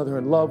serve one another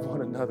and love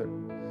one another.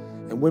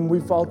 And when we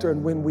falter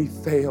and when we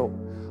fail,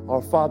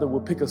 our Father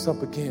will pick us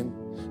up again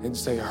and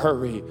say,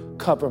 hurry,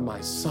 cover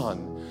my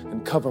son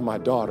and cover my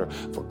daughter.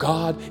 For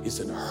God is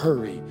in a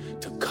hurry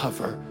to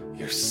cover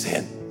your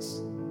sins.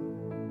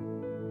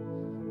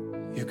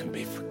 You can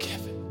be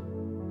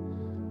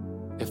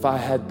forgiven. If I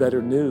had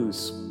better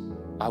news,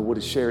 I would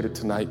have shared it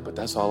tonight, but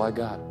that's all I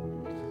got.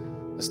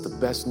 That's the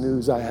best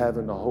news I have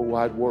in the whole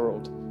wide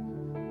world.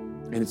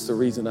 And it's the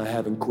reason I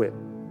haven't quit.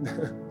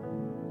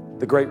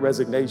 The Great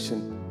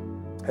Resignation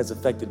has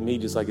affected me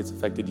just like it's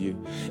affected you.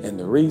 And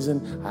the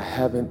reason I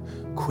haven't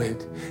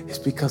quit is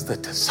because the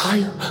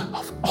desire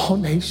of all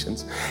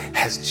nations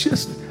has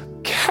just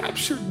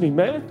captured me,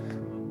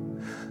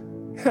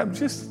 man. I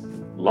just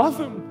love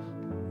him.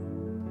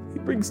 He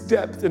brings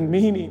depth and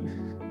meaning.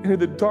 And in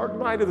the dark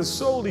night of the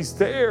soul, he's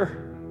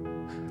there.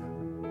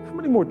 How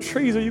many more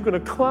trees are you going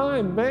to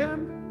climb,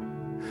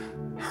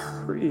 man?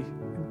 Hurry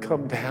and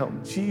come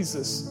down.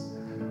 Jesus,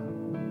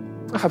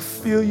 I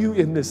feel you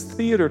in this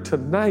theater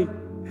tonight.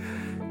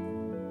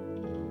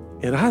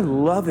 And I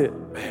love it,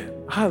 man.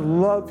 I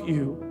love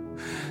you.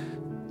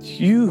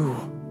 You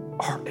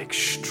are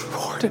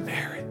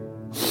extraordinary,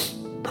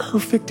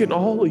 perfect in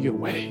all of your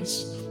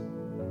ways.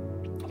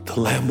 The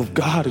Lamb of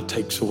God who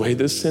takes away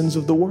the sins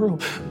of the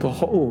world.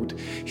 Behold,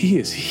 he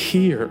is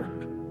here.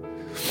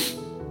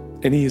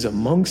 And he is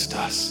amongst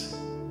us.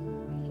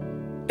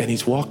 And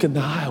he's walking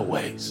the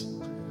highways.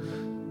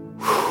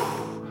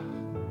 Whew.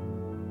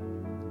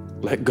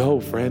 Let go,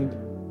 friend.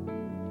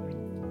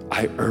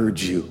 I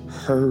urge you,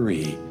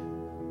 hurry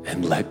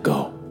and let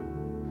go.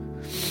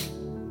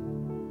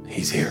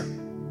 He's here.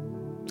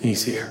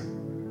 He's here.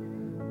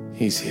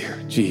 He's here.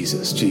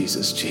 Jesus,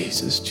 Jesus,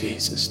 Jesus,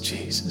 Jesus,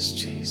 Jesus,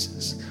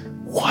 Jesus.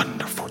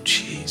 Wonderful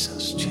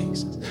Jesus,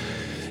 Jesus.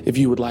 If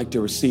you would like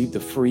to receive the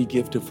free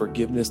gift of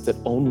forgiveness that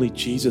only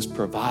Jesus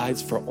provides,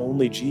 for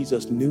only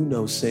Jesus knew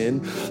no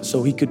sin,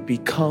 so he could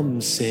become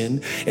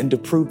sin, and to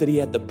prove that he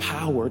had the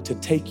power to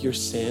take your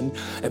sin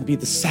and be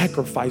the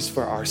sacrifice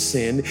for our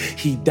sin,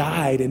 he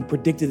died and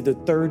predicted the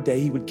third day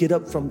he would get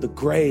up from the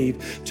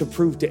grave to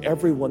prove to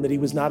everyone that he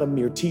was not a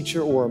mere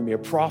teacher or a mere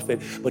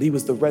prophet, but he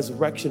was the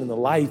resurrection and the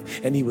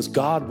life, and he was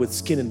God with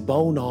skin and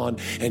bone on,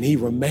 and he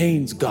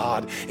remains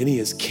God, and he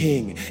is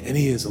King, and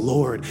he is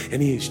Lord,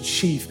 and he is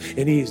Chief,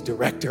 and he is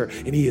Director,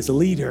 and he is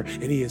Leader,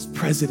 and he is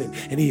President,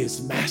 and he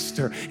is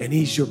Master, and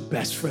he's your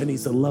best friend.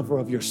 He's the lover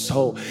of your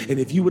soul. And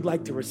if you would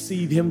like to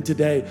receive him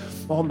today,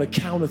 on the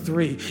count of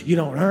 3, you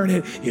don't earn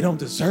it, you don't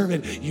deserve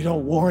it, you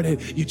don't warrant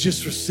it, you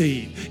just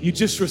receive. You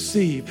just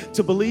receive.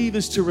 To believe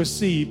is to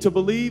receive. To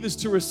believe is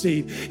to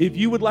receive. If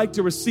you would like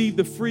to receive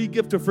the free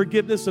gift of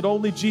forgiveness that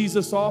only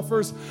Jesus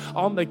offers,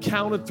 on the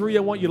count of 3, I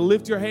want you to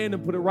lift your hand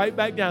and put it right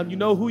back down. You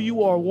know who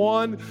you are.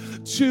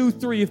 1, 2,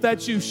 3. If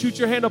that's you, shoot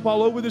your hand up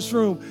all over this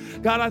room.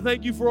 God, I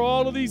thank you for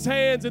all of these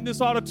hands in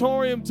this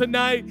auditorium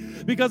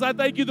tonight, because I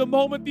thank you the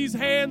moment these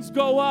hands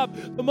go up,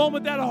 the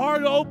moment that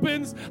heart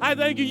opens, I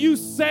thank you, you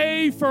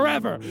save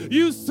forever.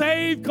 You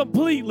save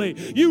completely.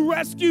 You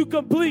rescue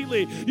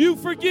completely. You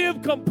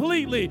forgive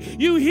completely.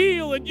 You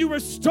heal and you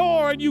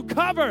restore and you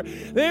cover.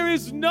 There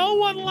is no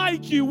one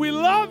like you. We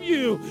love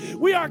you.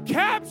 We are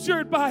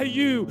captured by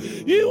you.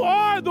 You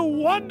are the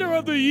wonder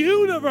of the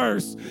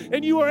universe,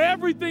 and you are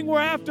everything we're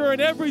after and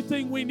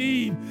everything we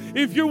need.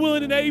 If you're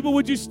willing and able,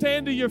 would you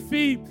stand to your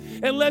feet,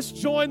 and let's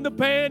join the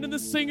band and the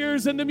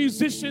singers and the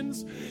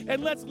musicians,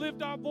 and let's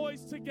lift our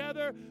voice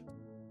together.